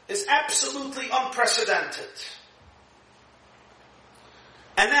 is absolutely unprecedented.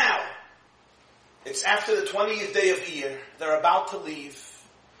 And now, it's after the 20th day of Iyar, they're about to leave,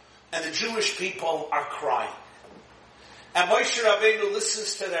 and the Jewish people are crying. And Moshe Rabbeinu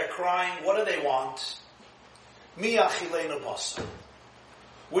listens to their crying. What do they want? Mi achilenu basar.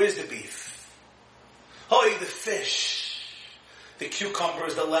 Where's the beef? Oh, the fish, the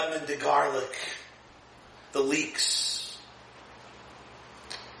cucumbers, the lemon, the garlic, the leeks.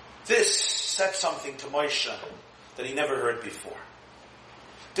 This said something to Moshe that he never heard before.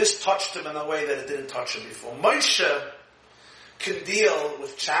 This touched him in a way that it didn't touch him before. Moshe can deal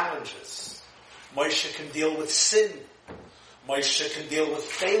with challenges. Moshe can deal with sin. Moshe can deal with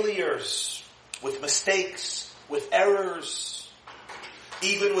failures, with mistakes, with errors,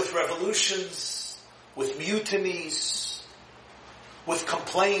 even with revolutions, with mutinies, with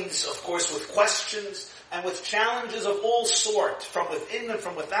complaints, of course, with questions, and with challenges of all sorts, from within and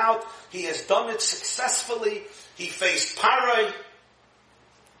from without. He has done it successfully. He faced Parai,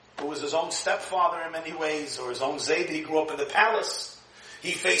 who was his own stepfather in many ways, or his own Zayd. He grew up in the palace.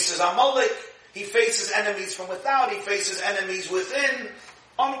 He faces Amalek. He faces enemies from without. He faces enemies within,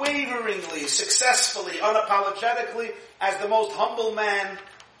 unwaveringly, successfully, unapologetically, as the most humble man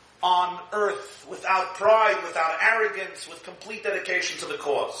on earth, without pride, without arrogance, with complete dedication to the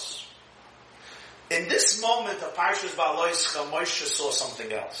cause. In this moment of Parshas Ba'aloischa, Moshe saw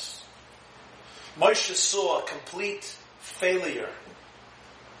something else. Moshe saw a complete failure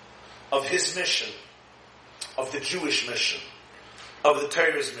of his mission, of the Jewish mission, of the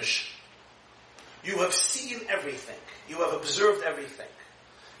Torah's mission. You have seen everything. You have observed everything.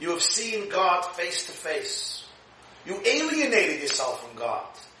 You have seen God face to face. You alienated yourself from God.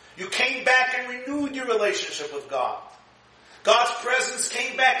 You came back and renewed your relationship with God. God's presence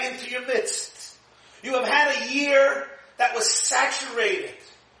came back into your midst. You have had a year that was saturated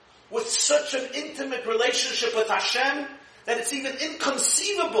with such an intimate relationship with Hashem that it's even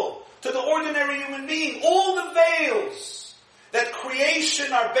inconceivable to the ordinary human being. All the veils that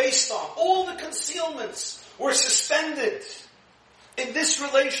creation are based on, all the concealments were suspended in this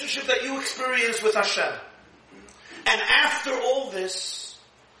relationship that you experience with Hashem. And after all this,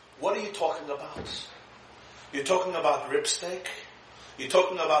 what are you talking about? You're talking about rib steak, you're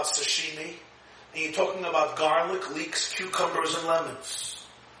talking about sashimi, and you're talking about garlic, leeks, cucumbers, and lemons.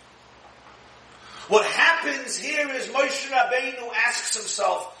 What happens here is Moshe Rabbeinu asks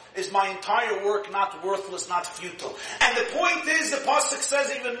himself, is my entire work not worthless, not futile? And the point is, the Pasuk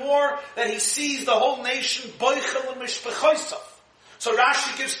says even more, that he sees the whole nation boichel mishpachosav. So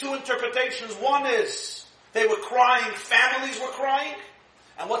Rashi gives two interpretations. One is, they were crying, families were crying.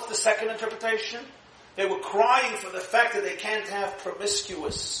 And what's the second interpretation? They were crying for the fact that they can't have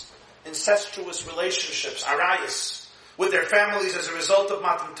promiscuous, incestuous relationships, arayas, with their families as a result of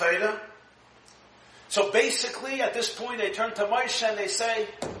Matan Torah. So basically, at this point, they turn to Moshe and they say,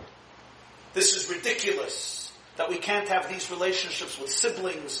 this is ridiculous, that we can't have these relationships with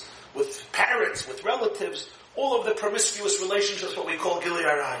siblings, with parents, with relatives, all of the promiscuous relationships, what we call Gilui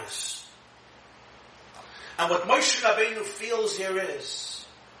Arayos. And what Moshe Rabbeinu feels here is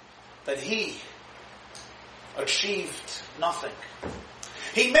that he achieved nothing.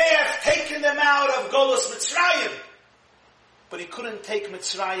 He may have taken them out of Golos Mitzrayim, but he couldn't take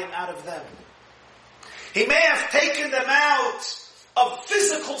Mitzrayim out of them. He may have taken them out of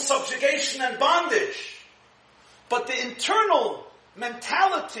physical subjugation and bondage, but the internal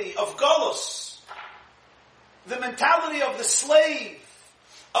mentality of Golos, the mentality of the slave,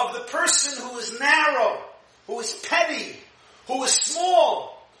 of the person who is narrow, who is petty, who is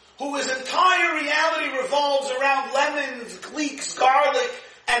small, whose entire reality revolves around lemons, leeks, garlic,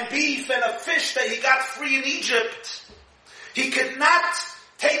 and beef, and a fish that he got free in Egypt. He could not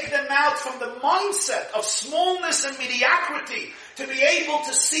take them out from the mindset of smallness and mediocrity to be able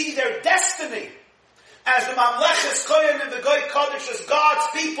to see their destiny as the Mamleches Kohen and the Goy Kodesh, as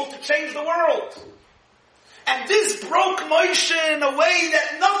God's people to change the world. And this broke Moshe in a way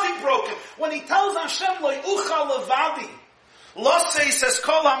that nothing broke him. When he tells Hashem, Lo ucha levadi, Losei says,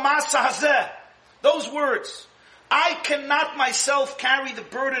 Kol hamasa hazeh, those words, I cannot myself carry the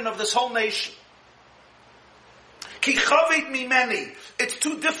burden of this whole nation. Ki chaved mimeni, it's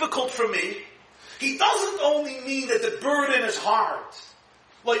too difficult for me. He doesn't only mean that the burden is hard.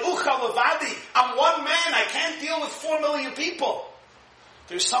 Lo ucha levadi, I'm one man, I can't deal with 4 million people.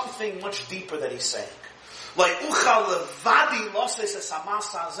 There's something much deeper that he's saying. Like ucha levadi losei says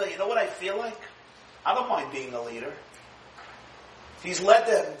hamasa hazeh. You know what I feel like? I don't mind being a leader. He's led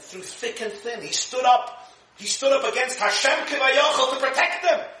them through thick and thin. He stood up against Hashem Kivayachal to protect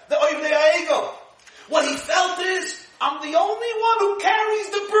them. The Oivnei Ha'egel. What he felt is, I'm the only one who carries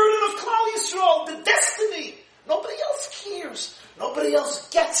the burden of Klal Yisrael, the destiny. Nobody else cares. Nobody else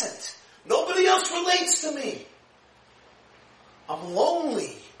gets it. Nobody else relates to me. I'm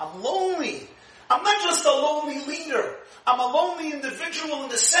lonely. I'm not just a lonely leader. I'm a lonely individual in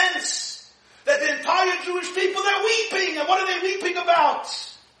the sense that the entire Jewish people, they're weeping. And what are they weeping about?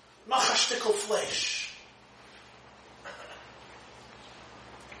 Nachashtikel flesh.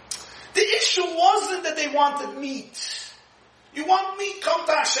 The issue wasn't that they wanted meat. You want meat? Come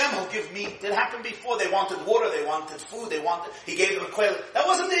to Hashem, He'll give meat. It happened before. They wanted water, they wanted food, He gave them a quail. That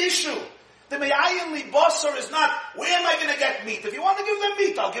wasn't the issue. The me'ayin li basar is not, where am I going to get meat? If you want to give them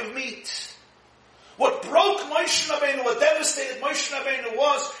meat, I'll give meat. What broke Moshe Rabbeinu, what devastated Moshe Rabbeinu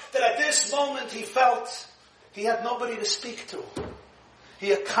was that at this moment he felt he had nobody to speak to.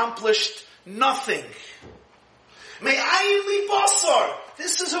 He accomplished nothing. Me'ayin li basar.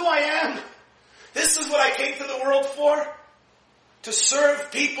 This is who I am. This is what I came to the world for. To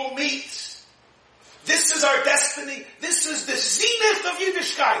serve people meat. This is our destiny. This is the zenith of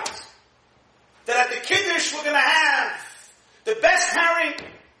Yiddishkeit. That at the Kiddush we're going to have the best herring.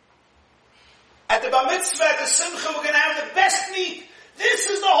 At the Bar Mitzvah, at the Simcha, we're going to have the best meat. This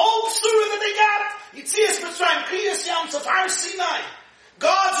is the whole psura that they got. Yitzias Mitzrayim, Kriyas Yam Tov, Har Sinai.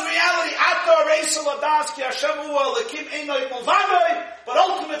 God's reality, Ata Reisel Adas Ki Hashem Hu Elokim Einoi Mulvadoi. But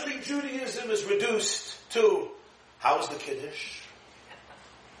ultimately Judaism is reduced to, how was the Kiddush?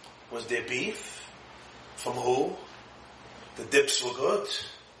 Was there beef? From who? The dips were good?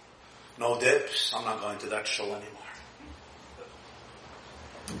 No dips? I'm not going to that show anymore.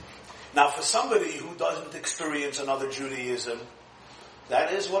 Now for somebody who doesn't experience another Judaism,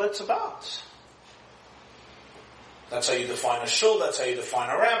 that is what it's about. That's how you define a shul, that's how you define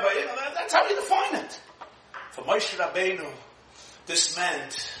a rabbi, that's how you define it. For Moshe Rabbeinu, this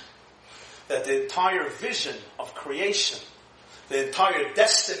meant that the entire vision of creation, the entire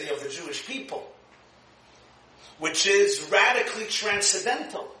destiny of the Jewish people, which is radically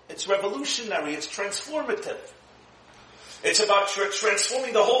transcendental, it's revolutionary, it's transformative. It's about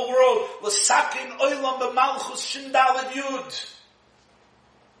transforming the whole world. L'sakin oilam b'malchus shindalad yud.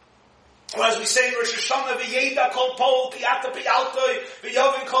 Or as we say in Rosh Hashanah, v'yeda kol pol ki ata piyaltoi,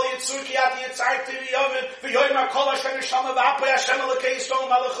 v'yovin kol yitzur ki ata yitzarti, v'yoymar kol asher neshama v'apoy Hashem elokei Yisrael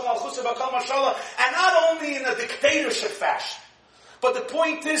malachum alchusa b'kol mashallah. And not only in a dictatorship fashion, but the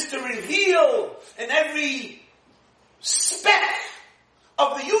point is to reveal in every speck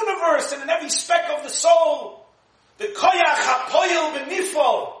of the universe and in every speck of the soul the koyach hapoyel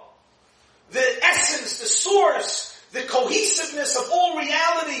b'nifol, the essence, the source, the cohesiveness of all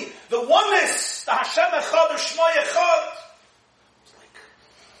reality, the oneness, the Hashem Echad, the Shmo Echad.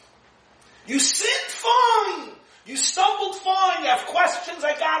 You sinned fine. You stumbled fine. You have questions,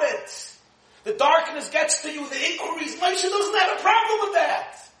 I got it. The darkness gets to you, the inquiries. Moshe doesn't have a problem with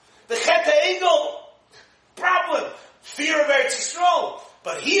that. The Chet HaEgel, problem. Fear of Eretz Yisrael.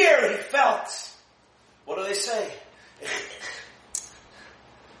 But here he felt, what do they say?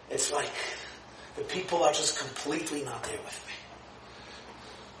 It's like the people are just completely not there with me.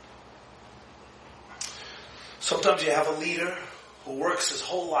 Sometimes you have a leader who works his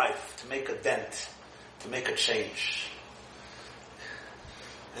whole life to make a dent, to make a change.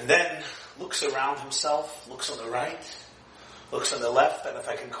 And then looks around himself, looks on the right, looks on the left, and if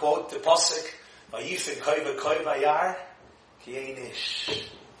I can quote the Pasuk, Vayifin koi v'koi vayar, ki ein ish.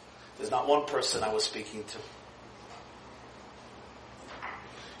 There's not one person I was speaking to.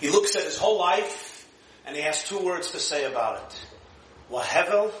 He looks at his whole life, and he has 2 words to say about it.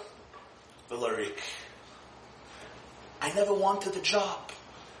 Lahevel v'larik. I never wanted the job.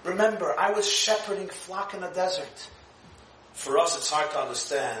 Remember, I was shepherding flock in a desert. For us, it's hard to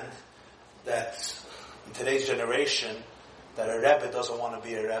understand that in today's generation, that a Rebbe doesn't want to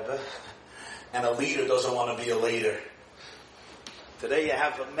be a Rebbe, and a leader doesn't want to be a leader. Today you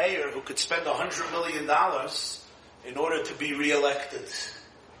have a mayor who could spend $100 million in order to be re-elected.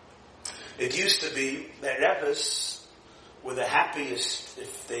 It used to be that Rebbes were the happiest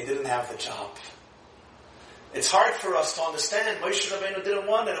if they didn't have the job. It's hard for us to understand. Moshe Rabbeinu didn't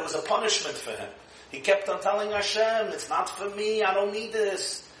want it. It was a punishment for him. He kept on telling Hashem, it's not for me, I don't need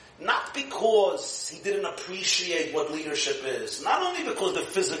this. Not because he didn't appreciate what leadership is. Not only because the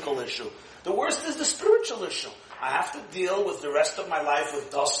physical issue. The worst is the spiritual issue. I have to deal with the rest of my life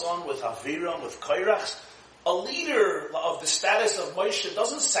with Dasan, with Aviram, with Kairach. A leader of the status of Moshe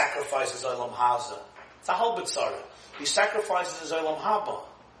doesn't sacrifice his Olam Haza. It's a halbitzara. He sacrifices his Olam Haba.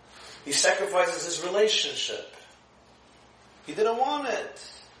 He sacrifices his relationship. He didn't want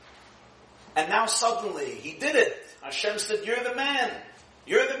it. And now suddenly, he did it. Hashem said, you're the man.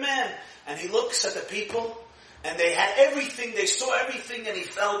 You're the man. And he looks at the people, and they had everything, they saw everything, and he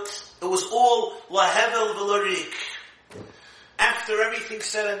felt it was all lahevel v'larik. After everything's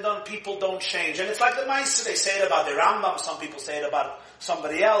said and done, people don't change. And it's like the Maisa, they say it about the Rambam, some people say it about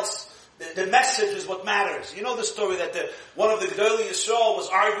somebody else. The message is what matters. You know the story that one of the Gedolei Yisrael was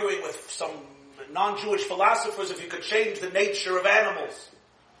arguing with some non-Jewish philosophers if you could change the nature of animals.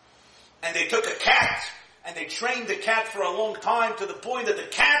 And they took a cat, and they trained the cat for a long time to the point that the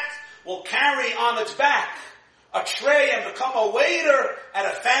cat will carry on its back a tray and become a waiter at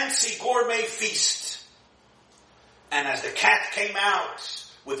a fancy gourmet feast. And as the cat came out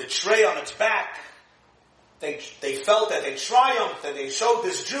with a tray on its back, they felt that they triumphed and they showed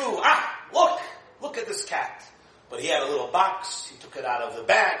this Jew, look at this cat. But he had a little box, he took it out of the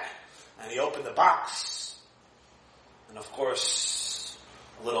bag, and he opened the box. And of course,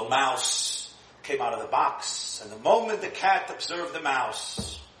 a little mouse came out of the box, and the moment the cat observed the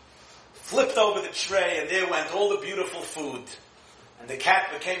mouse, flipped over the tray, and there went all the beautiful food. And the cat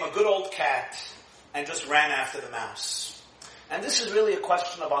became a good old cat, and just ran after the mouse. And this is really a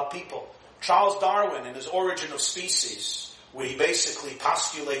question about people. Charles Darwin, in his Origin of Species, where he basically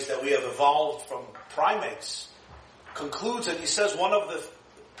postulates that we have evolved from primates, concludes, and he says one of the,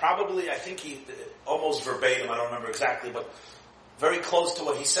 probably, I think he, almost verbatim, I don't remember exactly, but very close to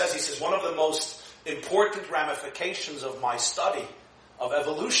what he says, one of the most important ramifications of my study of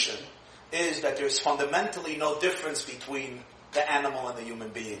evolution is that there's fundamentally no difference between the animal and the human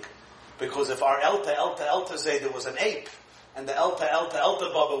being. Because if our Elta Zayda was an ape, and the Elta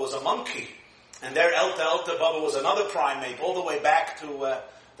Baba was a monkey, and their Elta Baba was another primate, all the way back to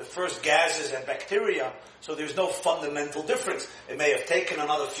the first gases and bacteria, so there's no fundamental difference. It may have taken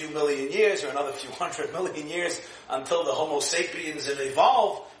another few million years or another few 100 million years until the Homo sapiens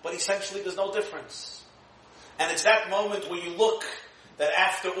evolved, but essentially there's no difference. And it's that moment where you look that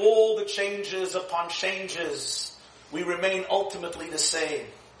after all the changes upon changes, we remain ultimately the same.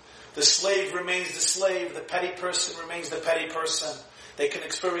 The slave remains the slave, the petty person remains the petty person. They can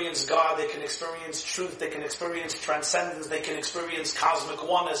experience God, they can experience truth, they can experience transcendence, they can experience cosmic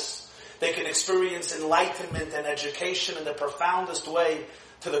oneness, they can experience enlightenment and education in the profoundest way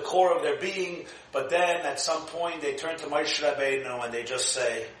to the core of their being, but then at some point they turn to Moshe Rabbeinu and they just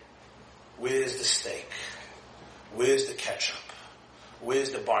say, where's the steak? Where's the ketchup?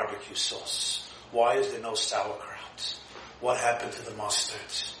 Where's the barbecue sauce? Why is there no sauerkraut? What happened to the mustard?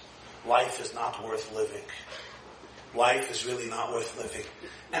 Life is not worth living. Life is really not worth living.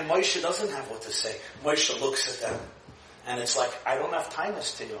 And Moshe doesn't have what to say. Moshe looks at them, and it's like, I don't have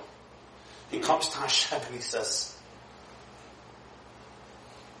kindness to you. He comes to Hashem and he says,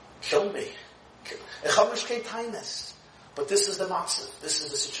 kill me. But this is the matzah. This is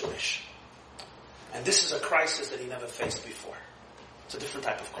the situation. And this is a crisis that he never faced before. It's a different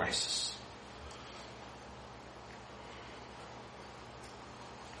type of crisis.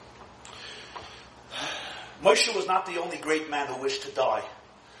 Moshe was not the only great man who wished to die.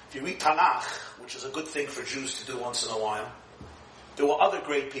 If you read Tanakh, which is a good thing for Jews to do once in a while, there were other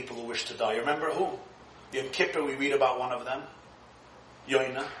great people who wished to die. You remember who? Yom Kippur, we read about one of them.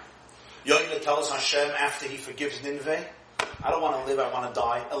 Yoina. Yoina tells Hashem after he forgives Nineveh, I don't want to live, I want to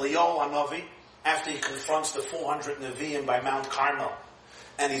die. Eliyahu Hanavi, after he confronts the 400 Nevi'im by Mount Carmel,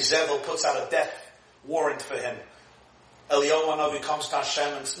 and Izebel puts out a death warrant for him. Eliyahu Hanavi comes to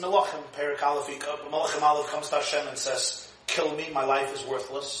Hashem and Melachim, Perik Aleph, Melachim Aleph comes to Hashem and says, kill me, my life is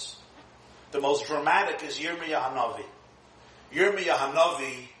worthless. The most dramatic is Yirmiyah Hanavi. Yirmiyah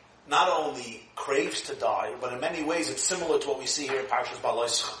Hanavi not only craves to die, but in many ways it's similar to what we see here in Parshas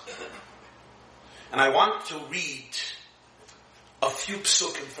Baloscha. And I want to read a few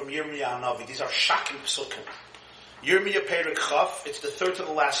psukim from Yirmiyah Hanavi. These are shocking psukim. Yirmiyah Perek Chaf, it's the third to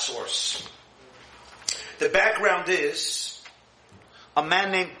the last source. The background is a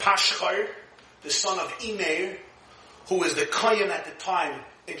man named Pashchar, the son of Imeir, who is the Kohen at the time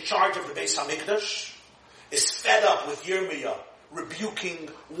in charge of the Beis HaMikdash, is fed up with Yirmiyah, rebuking,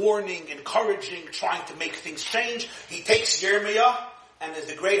 warning, encouraging, trying to make things change. He takes Yirmiyah, and there's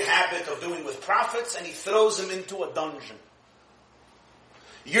the great habit of doing with prophets, and he throws him into a dungeon.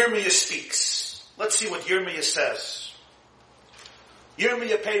 Yirmiyah speaks. Let's see what Yirmiyah says.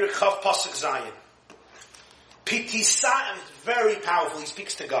 Yirmiyah Perek Chaf Pasuk Zayin. Pitisa, it's very powerful. He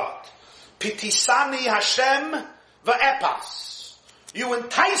speaks to God. Pitisani Hashem va'epas. You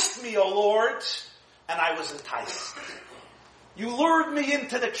enticed me, O Lord, and I was enticed. You lured me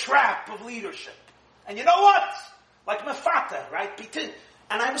into the trap of leadership. And you know what? Like Mefata, right?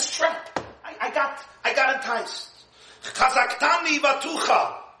 And I was trapped. I got enticed. Chazaktani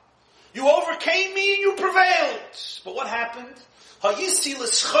vatucha. You overcame me and you prevailed. But what happened? Hayisi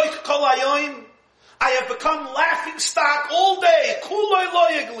l'schoich kol hayoim. I have become laughing stock all day. Kuloi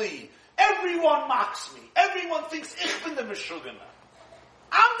loyagli. Everyone mocks me. Everyone thinks ich bin the Meshugana.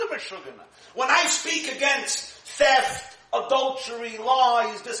 I'm the Meshugana. When I speak against theft, adultery,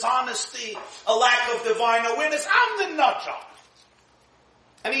 lies, dishonesty, a lack of divine awareness, I'm the nutjob.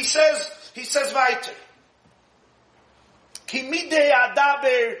 And he says weiter. Ki midei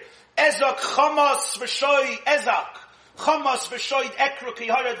adaber ezak chamas v'shoy ezak. Chamas v'shoy ekru ki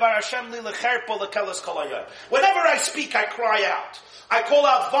hared var Hashem li lecherpo lekelas kol hayom. Whenever I speak, I cry out. I call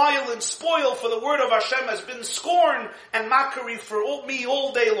out violence, spoil, for the word of Hashem has been scorn and mockery for me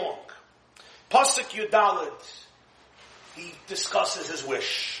all day long. Pasuk Yudalid, he discusses his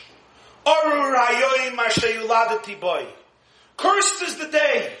wish. Arur hayoim asher yuladati boy. Cursed is the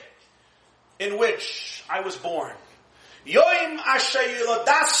day in which I was born. Yoim asher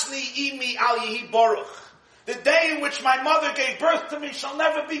yuladasni imi al yehi baruch. The day in which my mother gave birth to me shall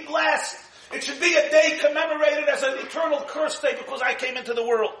never be blessed. It should be a day commemorated as an eternal curse day because I came into the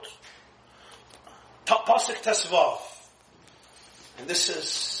world. Pasuk Tesvav. And this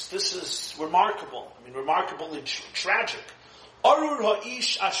is remarkable. I mean, remarkable and tragic. Arur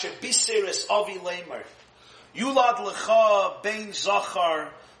ha'ish asher biseres avi lemer. Yulad lecha bein zachar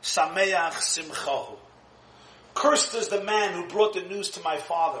sameach simchahu. Cursed is the man who brought the news to my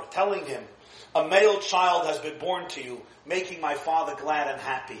father, telling him, a male child has been born to you, making my father glad and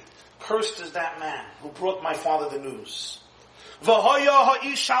happy. Cursed is that man who brought my father the news. V'hoya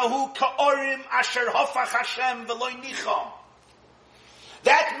ha'ishahu ka'orim asher hafach Hashem v'loi nicham.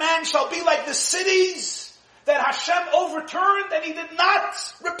 That man shall be like the cities that Hashem overturned and he did not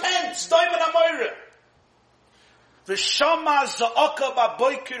repent. Zdoim and Amoyre. V'shama za'aka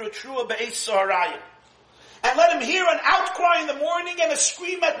ba'boykir u'trua be'ez saharayim. And let him hear an outcry in the morning and a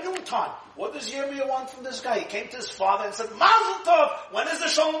scream at noontime. What does Yirmiyah want from this guy? He came to his father and said, Mazel Tov, when is the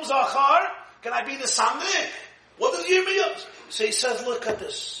Shalom Zachar? Can I be the Samdik? What does Yirmiyah? So he says, look at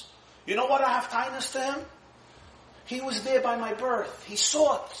this. You know what I have tightness to him? He was there by my birth. He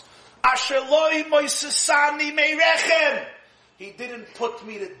saw it. Asher loi moisesani meirechem. He didn't put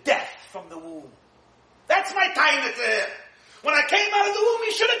me to death from the womb. That's my tightness to him. When I came out of the womb,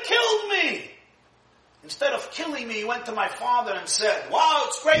 he should have killed me. Instead of killing me, he went to my father and said, wow,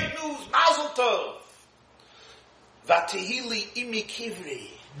 it's great news, Mazel Tov. Vatihili imi kivri.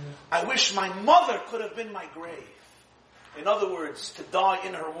 I wish my mother could have been my grave. In other words, to die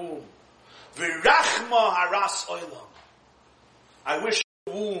in her womb. Virachma haras oilam. I wish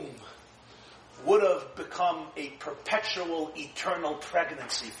the womb would have become a perpetual, eternal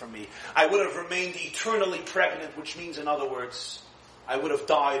pregnancy for me. I would have remained eternally pregnant, which means, in other words, I would have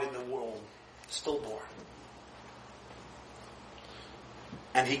died in the womb. Stillborn.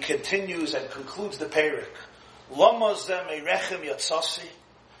 And he continues and concludes the Perek. Lama ze meirechem yatsasi,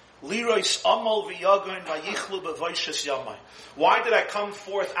 lirois amal v'yagon vayichlu b'voishes yamai. Why did I come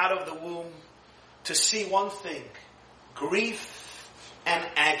forth out of the womb? To see one thing, grief and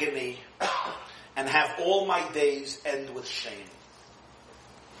agony, and have all my days end with shame.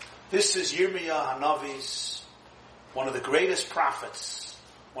 This is Yirmiyah Hanavi's, one of the greatest prophets,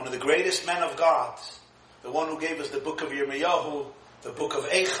 one of the greatest men of God, the one who gave us the book of Yirmiyahu, the book of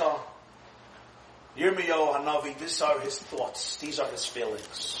Eicha. Yirmiyahu Hanavi, these are his thoughts, these are his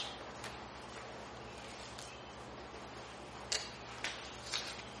feelings.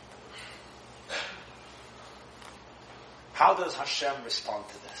 How does Hashem respond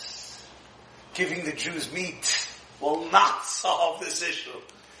to this? Giving the Jews meat will not solve this issue.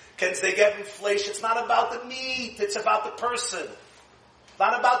 Can they get inflation? It's not about the meat, it's about the person.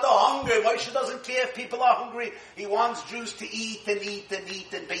 not about the hunger. Moshe doesn't care if people are hungry. He wants Jews to eat and eat and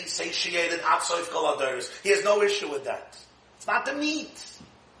eat and be satiated. He has no issue with that. It's not the meat.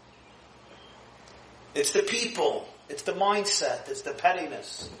 It's the people. It's the mindset. It's the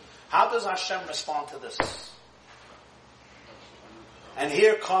pettiness. How does Hashem respond to this? And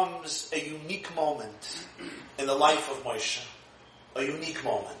here comes a unique moment in the life of Moshe. A unique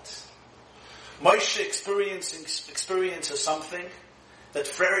moment. Moshe experiences something that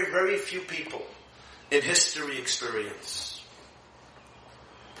very, very few people in history experience.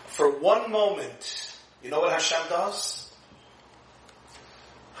 For one moment, you know what Hashem does?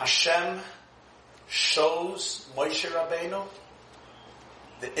 Hashem shows Moshe Rabbeinu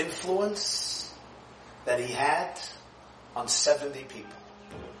the influence that he had on 70 people.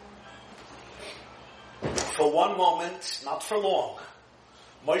 For one moment, not for long,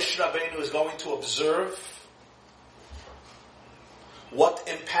 Moshe Rabbeinu is going to observe what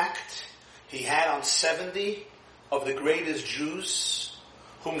impact he had on 70 of the greatest Jews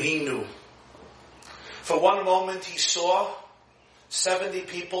whom he knew. For one moment, he saw 70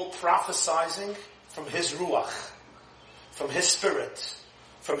 people prophesizing from his ruach, from his spirit,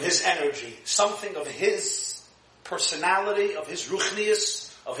 from his energy, something of his personality, of his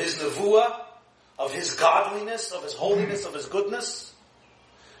ruchnius, of his nevuah, of his godliness, of his holiness, of his goodness.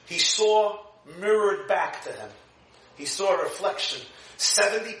 He saw mirrored back to him. He saw a reflection.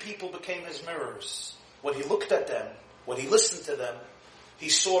 70 people became his mirrors. When he looked at them, when he listened to them, he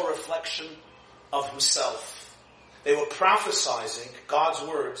saw a reflection of himself. They were prophesizing God's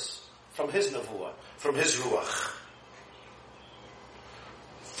words from his nevuah, from his ruach.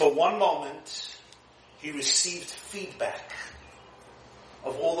 For one moment, he received feedback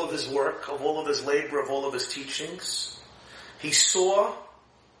of all of his work, of all of his labor, of all of his teachings. He saw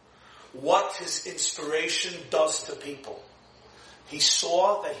what his inspiration does to people. He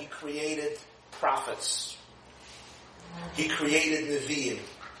saw that he created prophets. He created Nevi'im.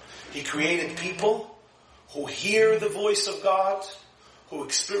 He created people who hear the voice of God, who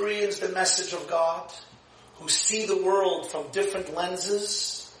experience the message of God, who see the world from different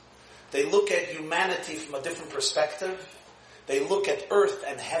lenses. They look at humanity from a different perspective. They look at earth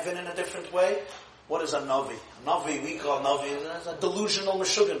and heaven in a different way. What is a Navi? A Navi, we call Navi, is a delusional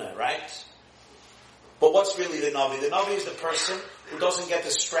Meshuggah, right? But what's really the Navi? The Navi is the person who doesn't get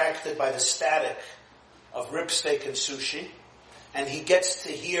distracted by the static of rib steak and sushi, and he gets to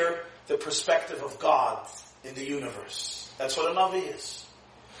hear the perspective of God in the universe. That's what a Navi is.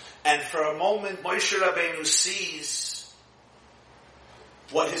 And for a moment, Moshe Rabbeinu sees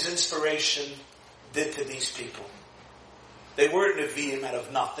what his inspiration did to these people. They weren't Nevi'im out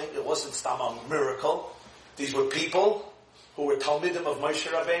of nothing. It wasn't some miracle. These were people who were Talmidim of Moshe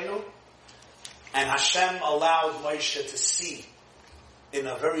Rabbeinu. And Hashem allowed Moshe to see in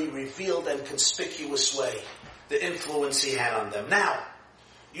a very revealed and conspicuous way the influence he had on them. Now,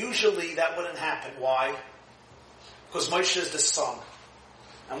 usually that wouldn't happen. Why? Because Moshe is the sun.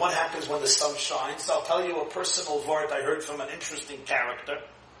 And what happens when the sun shines? I'll tell you a personal word I heard from an interesting character.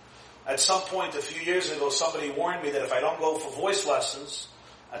 At some point a few years ago, somebody warned me that if I don't go for voice lessons,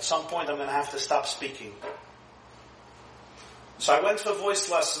 at some point I'm going to have to stop speaking. So I went for voice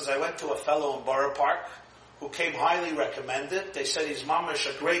lessons. I went to a fellow in Borough Park who came highly recommended. They said he's mamish,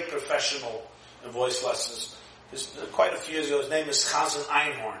 a great professional in voice lessons. Quite a few years ago, his name is Chazan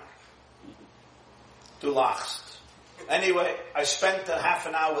Einhorn. Du lachst. Anyway, I spent a half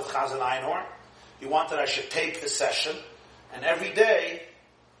an hour with Chazan Einhorn. He wanted I should tape the session. And every day,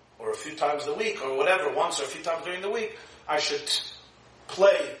 or a few times a week, or whatever, once or a few times during the week, I should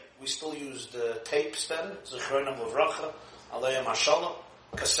play. We still used tapes then, Zechronam Levracha, Aleim HaShalom,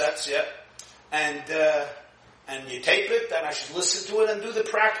 cassettes, yeah. And you tape it, and I should listen to it and do the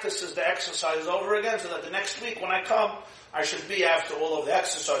practices, the exercises over again, so that the next week when I come, I should be after all of the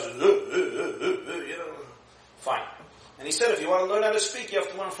exercises, you know, fine. And he said, if you want to learn how to speak, you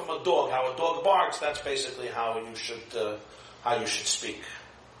have to learn from a dog. How a dog barks, that's basically how you should speak.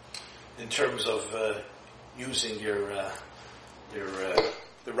 In terms of using the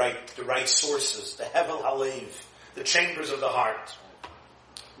right sources, the Hevel Halev, the chambers of the heart,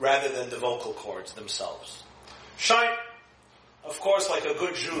 rather than the vocal cords themselves. Shine, of course, like a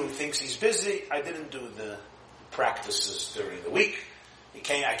good Jew thinks he's busy. I didn't do the practices during the week. I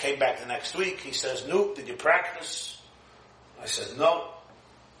came back the next week. He says, "No, did you practice?" I said, "No."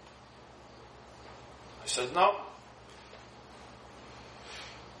 I said, "No."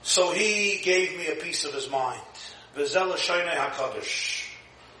 So he gave me a piece of his mind. V'zel Shonei HaKadosh.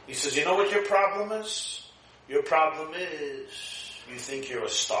 He says, you know what your problem is? Your problem is you think you're a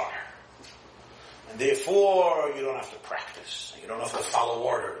star. And therefore, you don't have to practice. And you don't have to follow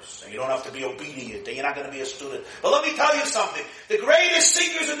orders. And you don't have to be obedient. And you're not going to be a student. But let me tell you something. The greatest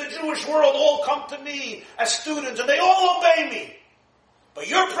singers in the Jewish world all come to me as students. And they all obey me. But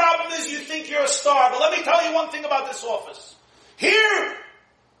your problem is you think you're a star. But let me tell you one thing about this office. Here,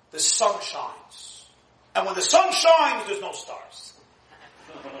 the sun shines. And when the sun shines, there's no stars.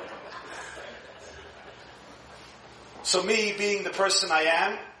 So me being the person I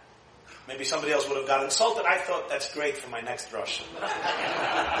am, maybe somebody else would have got insulted. I thought that's great for my next Russian.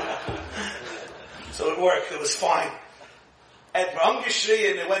 So it worked. It was fine. And Angeshri,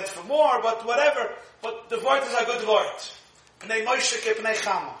 and it went for more, but whatever. But the word is a good word. Pnei Moshe ke pnei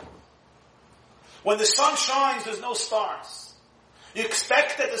Chama. When the sun shines, there's no stars. You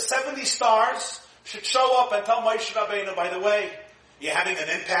expect that the 70 stars should show up and tell Moshe Rabbeinu, by the way, you're having an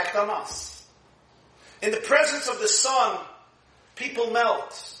impact on us. In the presence of the sun, people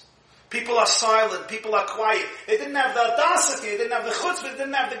melt. People are silent. People are quiet. They didn't have the audacity. They didn't have the chutzpah. They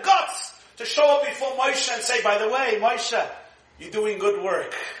didn't have the guts to show up before Moshe and say, by the way, Moshe, you're doing good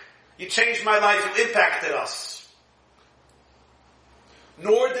work. You changed my life. You impacted us.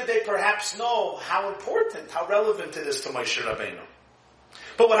 Nor did they perhaps know how important, how relevant it is to Moshe Rabbeinu.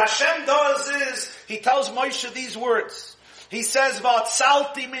 But what Hashem does is, He tells Moshe these words. He says,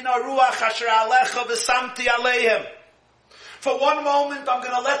 "V'atzalti min haruach asher alecha v'samti aleihem." For one moment, I'm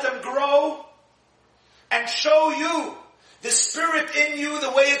going to let them grow and show you the spirit in you, the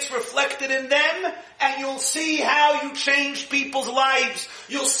way it's reflected in them, and you'll see how you change people's lives.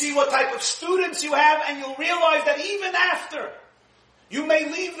 You'll see what type of students you have, and you'll realize that even after you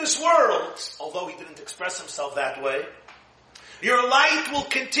may leave this world, although he didn't express himself that way, your light will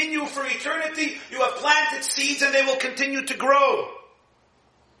continue for eternity. You have planted seeds and they will continue to grow.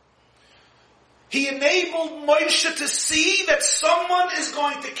 He enabled Moshe to see that someone is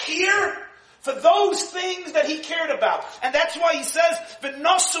going to care for those things that he cared about. And that's why he says,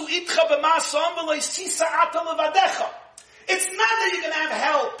 "V'nosu itcha b'ma'asam v'lo sa'ata levadecha." It's not that you're going to have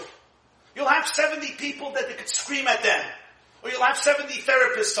help. You'll have 70 people that they could scream at them. Or you'll have 70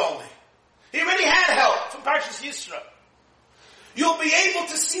 therapists only. He already had help from Parshas Yisro. You'll be able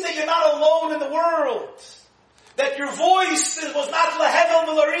to see that you're not alone in the world. That your voice was not lehevel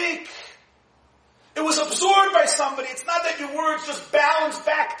v'larik. It was absorbed by somebody. It's not that your words just bounce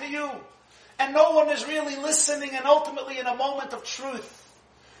back to you. And no one is really listening, and ultimately in a moment of truth,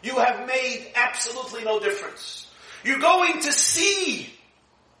 you have made absolutely no difference. You're going to see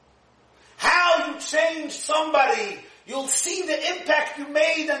how you changed somebody. You'll see the impact you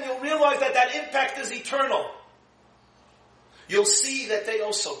made, and you'll realize that that impact is eternal. You'll see that they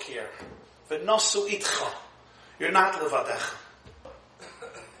also care. V'nosu itcha. You're not levadecha.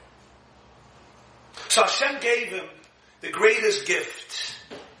 So Hashem gave him the greatest gift,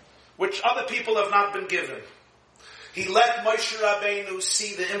 which other people have not been given. He let Moshe Rabbeinu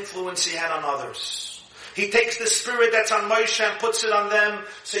see the influence he had on others. He takes the spirit that's on Moshe and puts it on them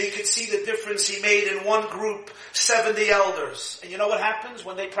so you could see the difference he made in one group, 70 elders. And you know what happens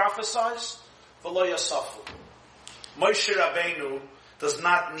when they prophesize? V'lo yasafu. Moshe Rabbeinu does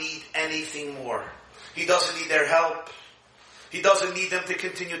not need anything more. He doesn't need their help. He doesn't need them to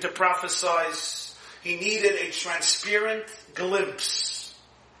continue to prophesize. He needed a transparent glimpse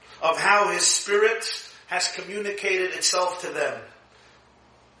of how his spirit has communicated itself to them.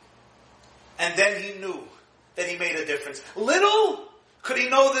 And then he knew that he made a difference. Little could he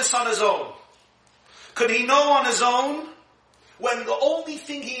know this on his own. Could he know on his own when the only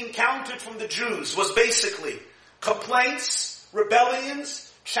thing he encountered from the Jews was basically complaints,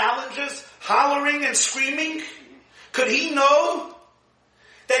 rebellions, challenges, hollering and screaming? Could he know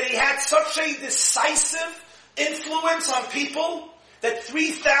that he had such a decisive influence on people that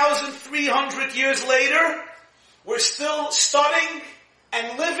 3,300 years later, we're still studying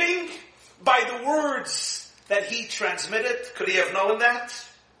and living by the words that he transmitted? Could he have known that?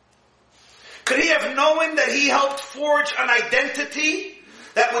 Could he have known that he helped forge an identity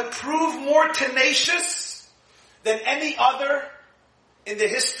that would prove more tenacious than any other in the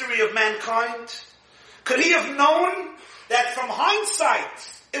history of mankind? Could he have known that from hindsight,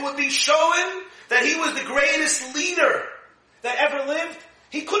 it would be shown that he was the greatest leader that ever lived?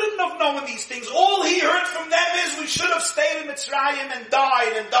 He couldn't have known these things. All he heard from them is, we should have stayed in Mitzrayim and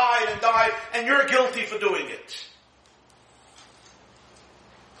died and died and died, and you're guilty for doing it.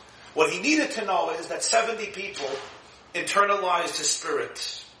 What he needed to know is that 70 people internalized his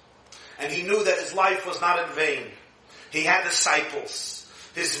spirit. And he knew that his life was not in vain. He had disciples.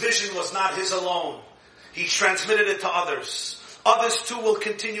 His vision was not his alone. He transmitted it to others. Others too will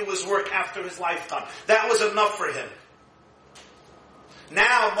continue his work after his lifetime. That was enough for him.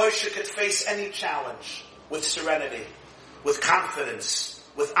 Now Moshe could face any challenge with serenity, with confidence,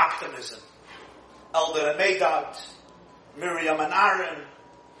 with optimism. Elder and Medad, Miriam and Aaron,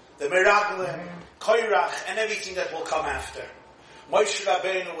 the Meraglim, Koirach, and everything that will come after. Moshe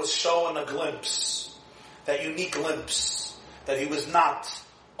Rabbeinu was shown a glimpse, that unique glimpse, that he was not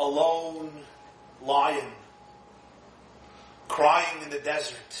a lone lion, crying in the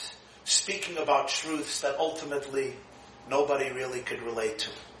desert, speaking about truths that ultimately nobody really could relate to.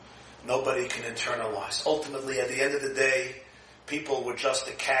 Nobody can internalize. Ultimately, at the end of the day, people were just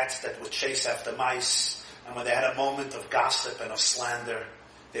the cats that would chase after mice, and when they had a moment of gossip and of slander,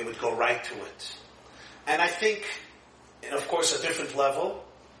 they would go right to it. And I think, and of course a different level,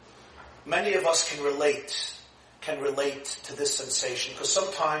 many of us can relate to this sensation, because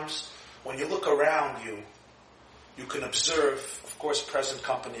sometimes when you look around you, you can observe, of course present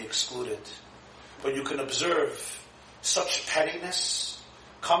company excluded, but you can observe such pettiness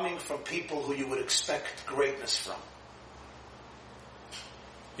coming from people who you would expect greatness from.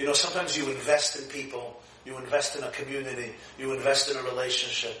 You know, sometimes you invest in people, you invest in a community, you invest in a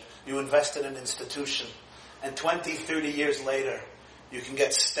relationship, you invest in an institution, and 20, 30 years later, you can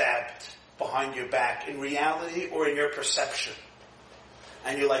get stabbed behind your back in reality or in your perception.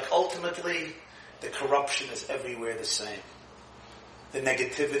 And you're like, ultimately, the corruption is everywhere the same. The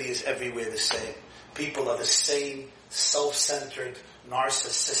negativity is everywhere the same. People are the same self-centered,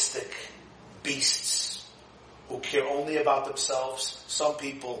 narcissistic beasts who care only about themselves. Some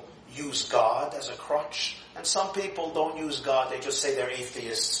people use God as a crutch, and some people don't use God, they just say they're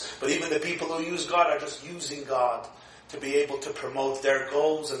atheists. But even the people who use God are just using God to be able to promote their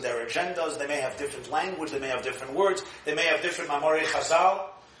goals and their agendas. They may have different language, they may have different words, they may have different Mamorei Chazal,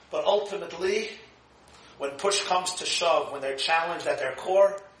 but ultimately, when push comes to shove, when they're challenged at their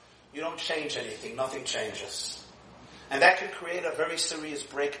core, you don't change anything, nothing changes. And that can create a very serious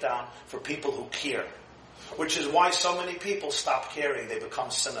breakdown for people who care. Which is why so many people stop caring, they become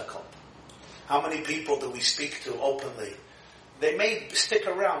cynical. How many people do we speak to openly? They may stick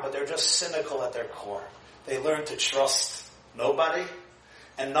around, but they're just cynical at their core. They learn to trust nobody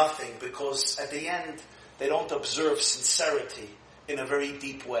and nothing, because at the end, they don't observe sincerity in a very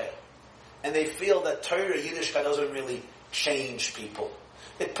deep way. And they feel that Torah, Yiddishkeit doesn't really change people.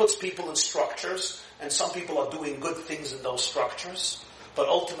 It puts people in structures, and some people are doing good things in those structures, but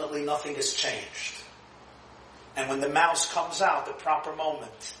ultimately nothing is changed. And when the mouse comes out, the proper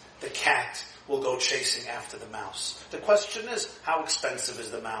moment, the cat will go chasing after the mouse. The question is, how expensive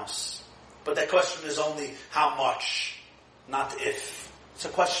is the mouse? But the question is only how much, not if. It's a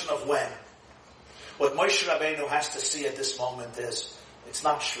question of when. What Moshe Rabbeinu has to see at this moment is, it's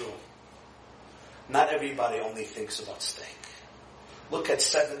not true. Not everybody only thinks about steak. Look at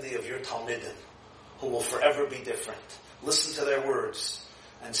 70 of your Talmidim, who will forever be different. Listen to their words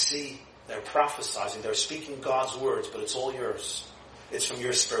and see they're prophesying, they're speaking God's words, but it's all yours. It's from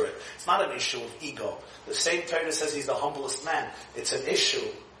your spirit. It's not an issue of ego. The same Torah says he's the humblest man. It's an issue.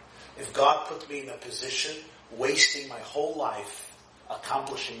 If God put me in a position, wasting my whole life,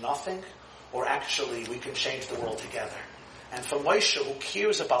 accomplishing nothing, or actually we can change the world together. And for Moshe, who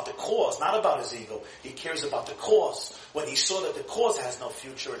cares about the cause, not about his ego, he cares about the cause. When he saw that the cause has no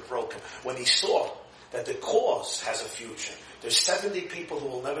future, it broke him. When he saw that the cause has a future, there's 70 people who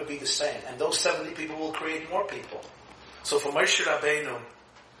will never be the same, and those 70 people will create more people. So for Moshe Rabbeinu,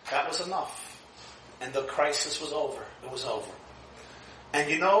 that was enough. And the crisis was over. It was over. And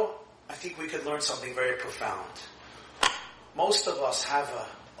you know, I think we could learn something very profound. Most of us have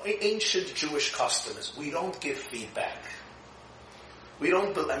ancient Jewish custom is we don't give feedback. We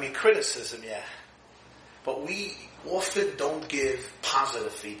don't, criticism, yeah. But we often don't give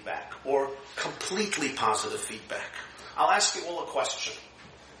positive feedback or completely positive feedback. I'll ask you all a question.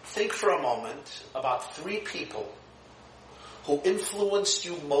 Think for a moment about 3 people who influenced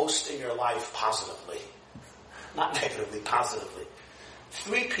you most in your life positively. Not negatively, positively.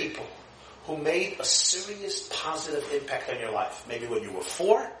 3 people who made a serious positive impact on your life. Maybe when you were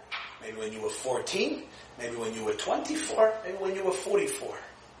 4, maybe when you were 14, maybe when you were 24, maybe when you were 44.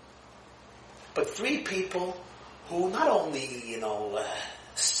 But 3 people who not only, are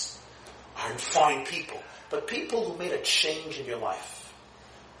fine people, but people who made a change in your life.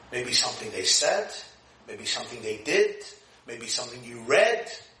 Maybe something they said, maybe something they did, maybe something you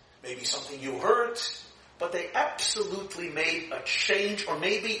read, maybe something you heard, but they absolutely made a change or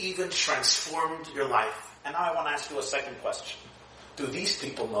maybe even transformed your life. And now I want to ask you a second question. Do these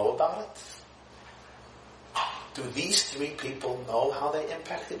people know about it? Do these 3 people know how they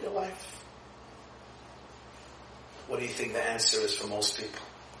impacted your life? What do you think the answer is for most people?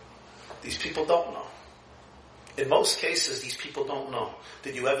 These people don't know. In most cases, these people don't know.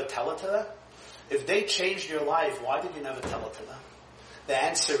 Did you ever tell it to them? If they changed your life, why did you never tell it to them? The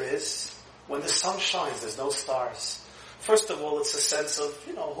answer is, when the sun shines, there's no stars. First of all, it's a sense of,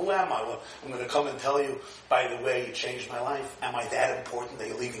 who am I? Well, I'm going to come and tell you, by the way, you changed my life. Am I that important that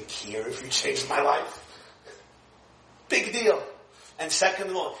you'll even care if you changed my life? Big deal. And second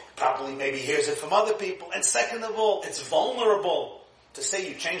of all, probably maybe hears it from other people. And second of all, it's vulnerable. To say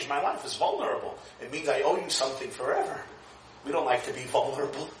you changed my life is vulnerable. It means I owe you something forever. We don't like to be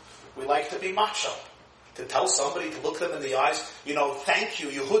vulnerable. We like to be macho. To tell somebody, to look them in the eyes, thank you.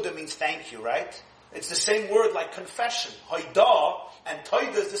 Yehuda means thank you, right? It's the same word like confession. Hoidah and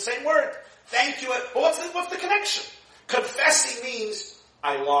toida is the same word. Thank you. But what's the connection? Confessing means,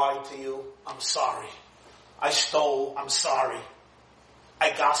 I lied to you, I'm sorry. I stole, I'm sorry.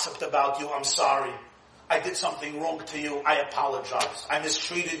 I gossiped about you, I'm sorry. I did something wrong to you, I apologize. I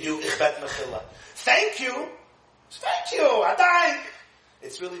mistreated you, bet mechila. Thank you, adank.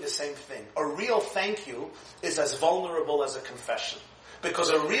 It's really the same thing. A real thank you is as vulnerable as a confession. Because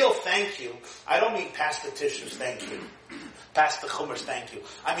a real thank you, I don't mean pass the tissues, thank you. Pass the chumash, thank you.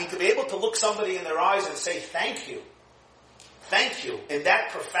 I mean to be able to look somebody in their eyes and say thank you. Thank you. In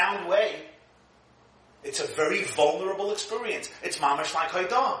that profound way, it's a very vulnerable experience. It's mamash like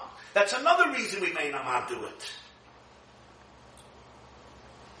Haidah. That's another reason we may not do it.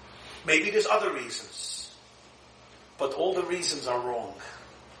 Maybe there's other reasons. But all the reasons are wrong.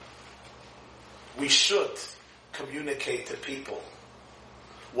 We should communicate to people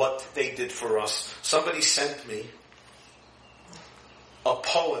what they did for us. Somebody sent me a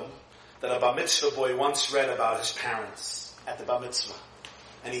poem that a bar mitzvah boy once read about his parents at the bar mitzvah.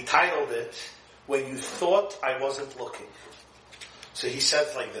 And he titled it, When You Thought I Wasn't Looking. So he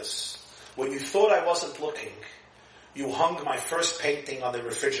said like this, when you thought I wasn't looking, you hung my first painting on the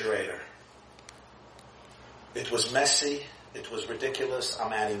refrigerator. It was messy, it was ridiculous,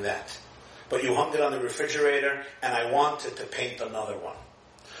 I'm adding that. But you hung it on the refrigerator and I wanted to paint another one.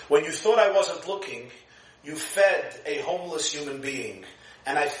 When you thought I wasn't looking, you fed a homeless human being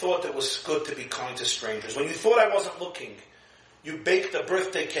and I thought it was good to be kind to strangers. When you thought I wasn't looking, you baked a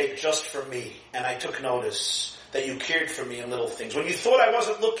birthday cake just for me and I took notice that you cared for me in little things. When you thought I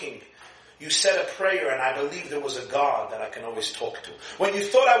wasn't looking, you said a prayer and I believed there was a God that I can always talk to. When you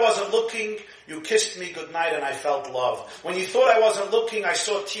thought I wasn't looking, you kissed me goodnight and I felt love. When you thought I wasn't looking, I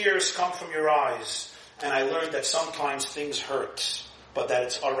saw tears come from your eyes and I learned that sometimes things hurt, but that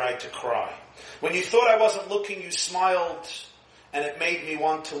it's alright to cry. When you thought I wasn't looking, you smiled and it made me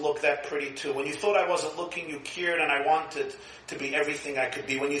want to look that pretty too. When you thought I wasn't looking, you cared and I wanted to be everything I could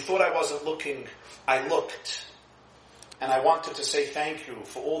be. When you thought I wasn't looking, I looked. And I wanted to say thank you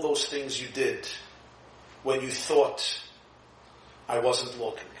for all those things you did when you thought I wasn't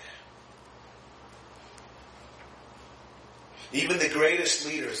looking. Even the greatest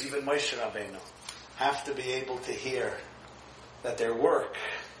leaders, even Moshe Rabbeinu, have to be able to hear that their work,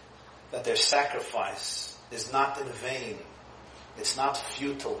 that their sacrifice is not in vain. It's not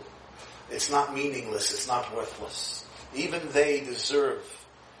futile. It's not meaningless. It's not worthless. Even they deserve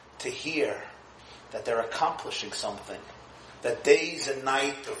to hear that they're accomplishing something. That days and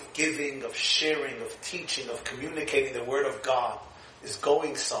night of giving, of sharing, of teaching, of communicating the Word of God is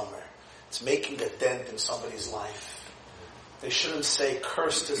going somewhere. It's making a dent in somebody's life. They shouldn't say,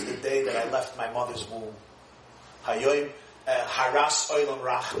 cursed is the day that I left my mother's womb. Hayoim haras olam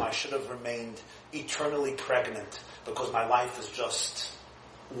rachma. I should have remained eternally pregnant because my life is just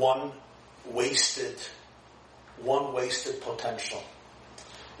one wasted potential.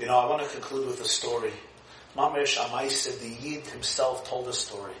 I want to conclude with a story. Mamish Amaisa, the Yid himself told a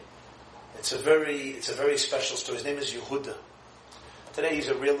story. It's a very special story. His name is Yehuda. Today he's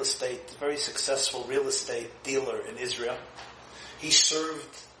a very successful real estate dealer in Israel. He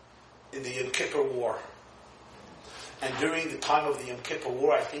served in the Yom Kippur War. And during the time of the Yom Kippur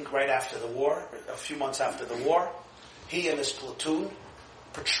War, I think right after the war, a few months after the war, he and his platoon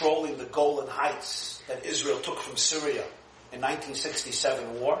patrolling the Golan Heights that Israel took from Syria in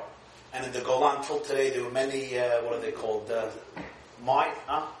 1967 war. And in the Golan till today, there were many, what are they called?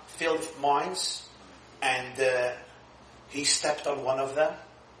 Field mines. And he stepped on one of them.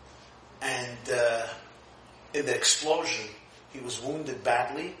 And in the explosion, he was wounded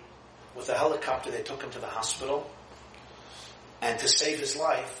badly. With a helicopter, they took him to the hospital. And to save his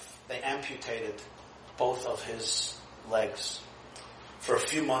life, they amputated both of his legs. For a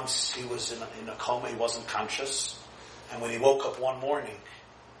few months, he was in a coma. He wasn't conscious. And when he woke up one morning,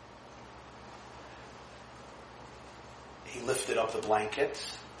 he lifted up the blanket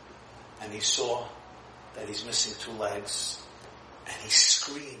and he saw that he's missing two legs and he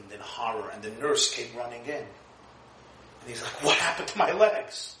screamed in horror and the nurse came running in And he's like, what happened to my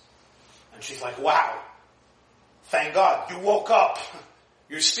legs? And she's like, wow, thank God, you woke up.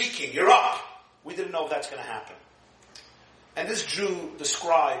 You're speaking, you're up. We didn't know if that's going to happen. And this Jew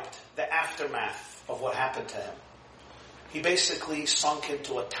described the aftermath of what happened to him. He basically sunk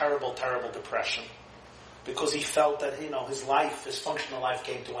into a terrible, terrible depression because he felt that, his life, his functional life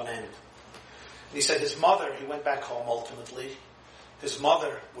came to an end. And he said his mother, he went back home ultimately, his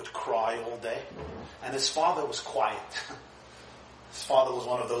mother would cry all day, and his father was quiet. His father was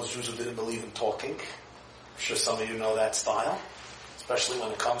one of those Jews who didn't believe in talking. I'm sure some of you know that style, especially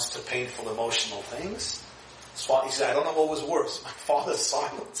when it comes to painful, emotional things. He said, I don't know what was worse, my father's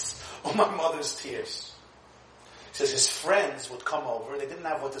silence or my mother's tears. He says his friends would come over, they didn't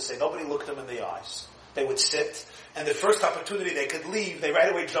have what to say, nobody looked them in the eyes. They would sit, and the first opportunity they could leave, they right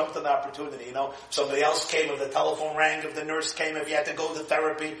away jumped on the opportunity, Somebody else came, if the telephone rang, if the nurse came, if he had to go to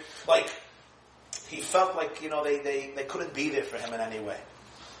therapy. He felt like, they couldn't be there for him in any way.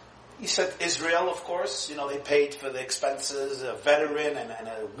 He said Israel, of course, they paid for the expenses, a veteran and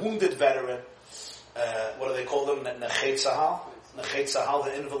a wounded veteran. What do they call them? Nechei Tzahal? Nechei Tzahal,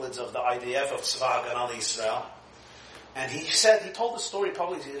 the invalids of the IDF, of Tzva Haganah Israel. And he told the story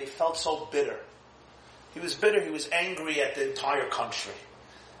publicly that he felt so bitter. He was bitter, he was angry at the entire country.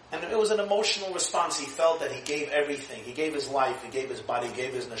 And it was an emotional response. He felt that he gave everything. He gave his life, he gave his body, he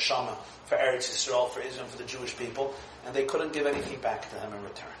gave his neshama for Eretz Yisrael, for Israel, for the Jewish people. And they couldn't give anything back to him in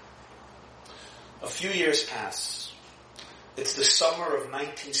return. A few years pass. It's the summer of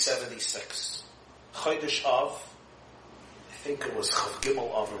 1976. Chodesh Av, I think it was Chav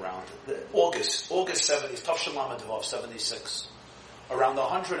Gimel Av around. August 70s, Tavshin Lamed Vav 76. Around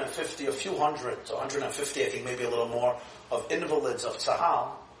 150, a few hundred, 150, I think maybe a little more, of invalids of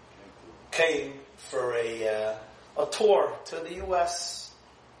Tzahal came for a tour to the U.S.,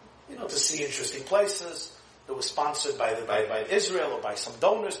 to see interesting places. It was sponsored by Israel or by some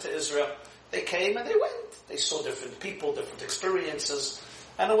donors to Israel. They came and they went. They saw different people, different experiences.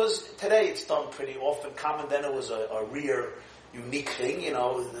 And today it's done pretty often. Common then it was a rare, unique thing.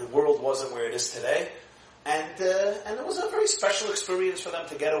 The world wasn't where it is today. And it was a very special experience for them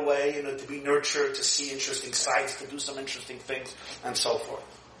to get away, to be nurtured, to see interesting sights, to do some interesting things, and so forth.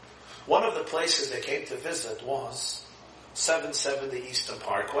 One of the places they came to visit was 770 Eastern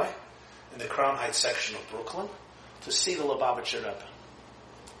Parkway in the Crown Heights section of Brooklyn to see the Lubavitcher Rebbe.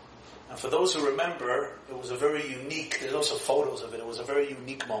 And for those who remember, it was a very unique, there's also photos of it, it was a very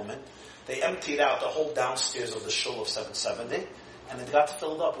unique moment. They emptied out the whole downstairs of the shul of 770, and it got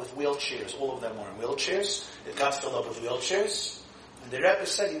filled up with wheelchairs. All of them were in wheelchairs. It got filled up with wheelchairs. And the Rebbe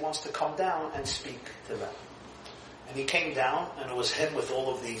said he wants to come down and speak to them. And he came down, and it was him with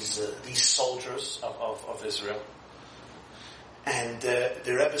all of these soldiers of Israel. And the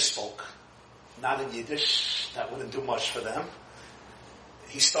Rebbe spoke, not in Yiddish, that wouldn't do much for them.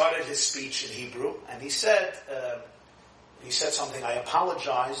 He started his speech in Hebrew, and he said something, I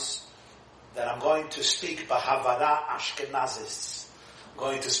apologize that I'm going to speak Bahavara Ashkenazis. I'm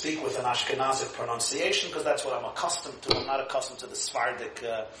going to speak with an Ashkenazic pronunciation because that's what I'm accustomed to. I'm not accustomed to the Sephardic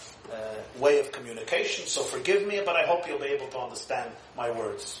way of communication, so forgive me, but I hope you'll be able to understand my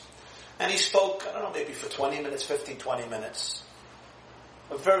words. And he spoke, I don't know, maybe for 20 minutes, 15, 20 minutes.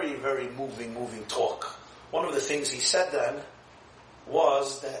 A very, very moving talk. One of the things he said then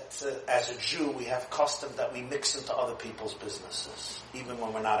was that as a Jew, we have custom that we mix into other people's businesses, even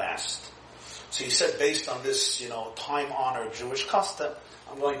when we're not asked. So he said, based on this, time-honored Jewish custom,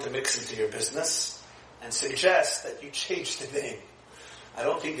 I'm going to mix into your business and suggest that you change the name. I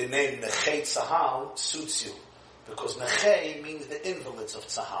don't think the name Nechei Tzahal suits you, because Nechei means the invalids of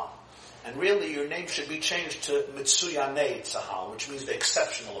Tzahal. And really, your name should be changed to Mitsuyanei Tzahal, which means the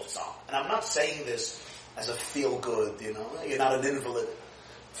exceptional of Tzahal. And I'm not saying this as a feel-good, you're not an invalid.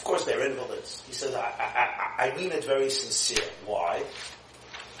 Of course, they're invalids. He said, I mean it very sincere. Why?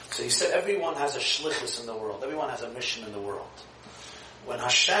 So he said, everyone has a shlichus in the world. Everyone has a mission in the world. When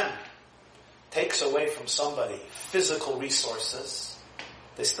Hashem takes away from somebody physical resources,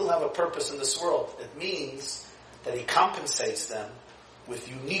 they still have a purpose in this world. It means that He compensates them with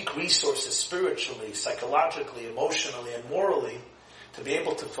unique resources spiritually, psychologically, emotionally, and morally to be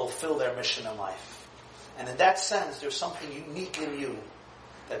able to fulfill their mission in life. And in that sense, there's something unique in you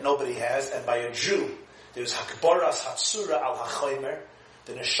that nobody has. And by a Jew, there's Hakbaras Hatsura al HaChomer,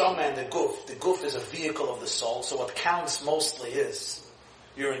 the neshama and the guf. The guf is a vehicle of the soul, so what counts mostly is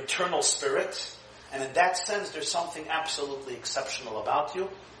your internal spirit. And in that sense, there's something absolutely exceptional about you.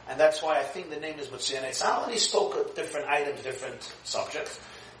 And that's why I think the name is Mitsuyanei Tzahal. And he spoke of different items, different subjects.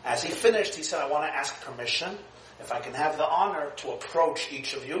 As he finished, he said, I want to ask permission, if I can have the honor to approach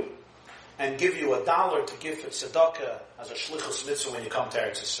each of you and give you $1 to give for tzedakah as a shlichus mitzvah when you come to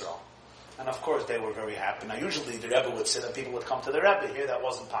Eretz Yisrael. And of course they were very happy. Now usually the Rebbe would sit and people would come to the Rebbe. Here that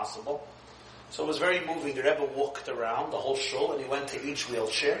wasn't possible. So it was very moving. The Rebbe walked around the whole shul and he went to each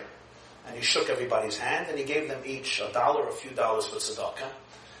wheelchair and he shook everybody's hand and he gave them each $1 or a few dollars for tzedakah.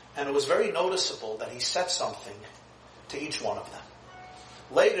 And it was very noticeable that he said something to each one of them.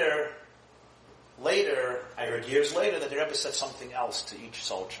 Later, I heard years later that the Rebbe said something else to each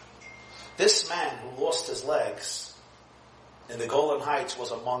soldier. This man who lost his legs in the Golan Heights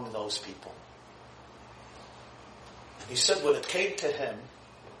was among those people. And he said when it came to him,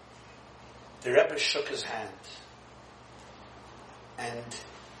 the Rebbe shook his hand. And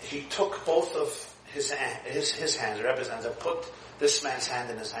he took both of his hands, the Rebbe's hands, and put this man's hand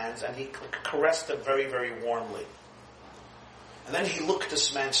in his hands, and he caressed him very, very warmly. And then he looked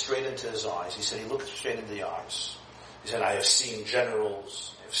this man straight into his eyes. He said, he looked straight into the eyes. He said, I have seen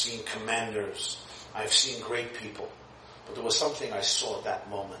generals, I have seen commanders, I have seen great people. But there was something I saw at that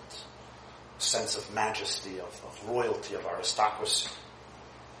moment. A sense of majesty, of royalty, of aristocracy.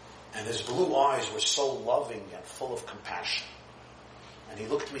 And his blue eyes were so loving and full of compassion. And he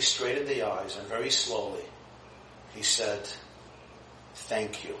looked me straight in the eyes, and very slowly, he said,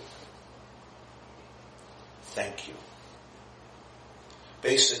 thank you. Thank you.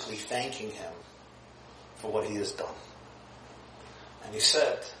 Basically thanking him for what he has done. And he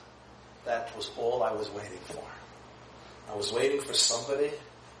said, that was all I was waiting for. I was waiting for somebody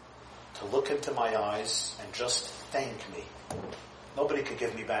to look into my eyes and just thank me. Nobody could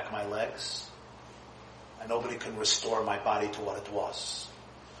give me back my legs, and nobody can restore my body to what it was.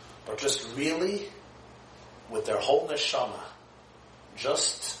 But just really, with their whole neshama,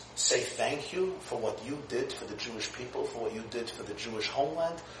 just say thank you for what you did for the Jewish people, for what you did for the Jewish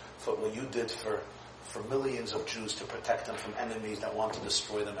homeland, for what you did for millions of Jews to protect them from enemies that want to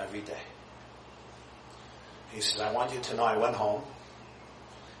destroy them every day. He says, I want you to know I went home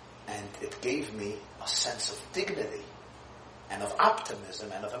and it gave me a sense of dignity and of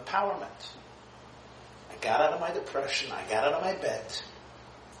optimism and of empowerment. I got out of my depression, I got out of my bed,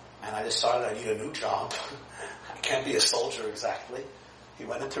 and I decided I need a new job. I can't be a soldier exactly. He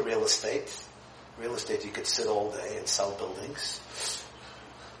went into real estate. Real estate, you could sit all day and sell buildings.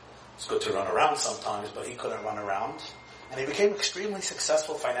 It's good to run around sometimes, but he couldn't run around. And he became extremely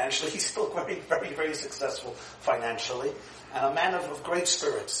successful financially. He's still very, very, very successful financially. And a man of great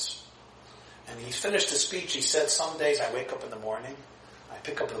spirits. And he finished his speech. He said, some days I wake up in the morning, I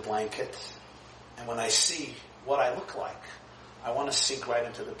pick up the blanket, and when I see what I look like, I want to sink right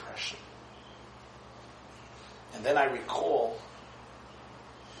into depression. And then I recall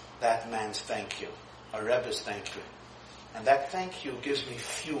that man's thank you, a Rebbe's thank you. And that thank you gives me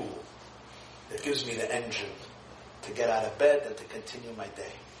fuel. It gives me the engine to get out of bed and to continue my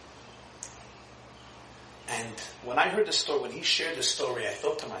day. And when I heard the story, when he shared the story, I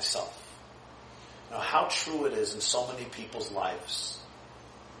thought to myself, how true it is in so many people's lives.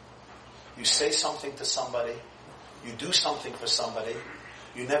 You say something to somebody, you do something for somebody,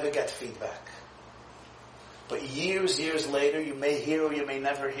 you never get feedback. But years later, you may hear or you may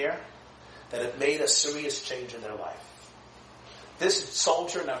never hear that it made a serious change in their life. This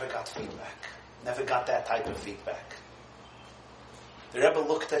soldier never got feedback, never got that type of feedback. The Rebbe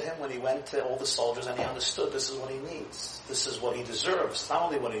looked at him when he went to all the soldiers and he understood this is what he needs. This is what he deserves. It's not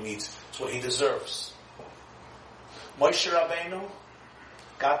only what he needs, it's what he deserves. Moshe Rabbeinu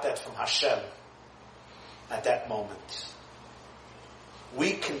got that from Hashem at that moment.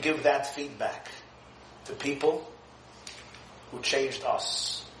 We can give that feedback to people who changed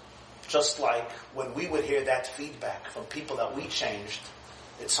us. Just like when we would hear that feedback from people that we changed,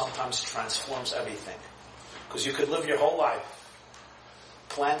 it sometimes transforms everything. Because you could live your whole life,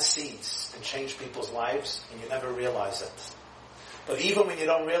 plant seeds, and change people's lives, and you never realize it. But even when you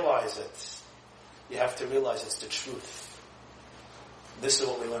don't realize it, you have to realize it's the truth. This is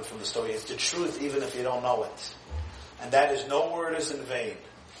what we learn from the story. It's the truth even if you don't know it. And that is, no word is in vain.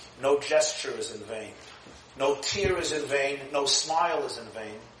 No gesture is in vain. No tear is in vain. No smile is in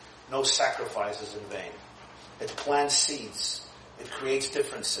vain. No sacrifice is in vain. It plants seeds. It creates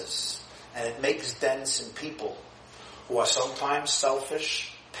differences. And it makes dents in people who are sometimes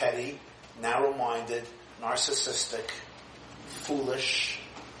selfish, petty, narrow-minded, narcissistic, foolish,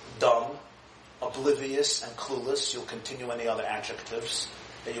 dumb, oblivious, and clueless. You'll continue any other adjectives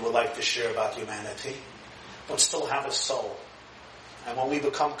that you would like to share about humanity, but still have a soul. And when we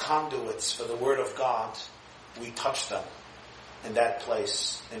become conduits for the Word of God, we touch them in that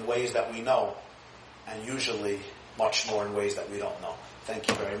place in ways that we know, and usually much more in ways that we don't know. Thank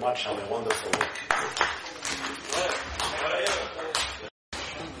you very much. Have a wonderful week.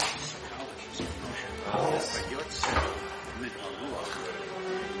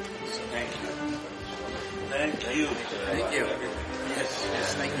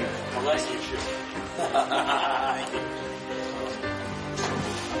 like you too.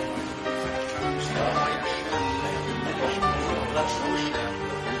 That's Moshe,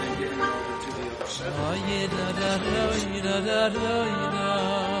 and then giving it over to the other side. Oh,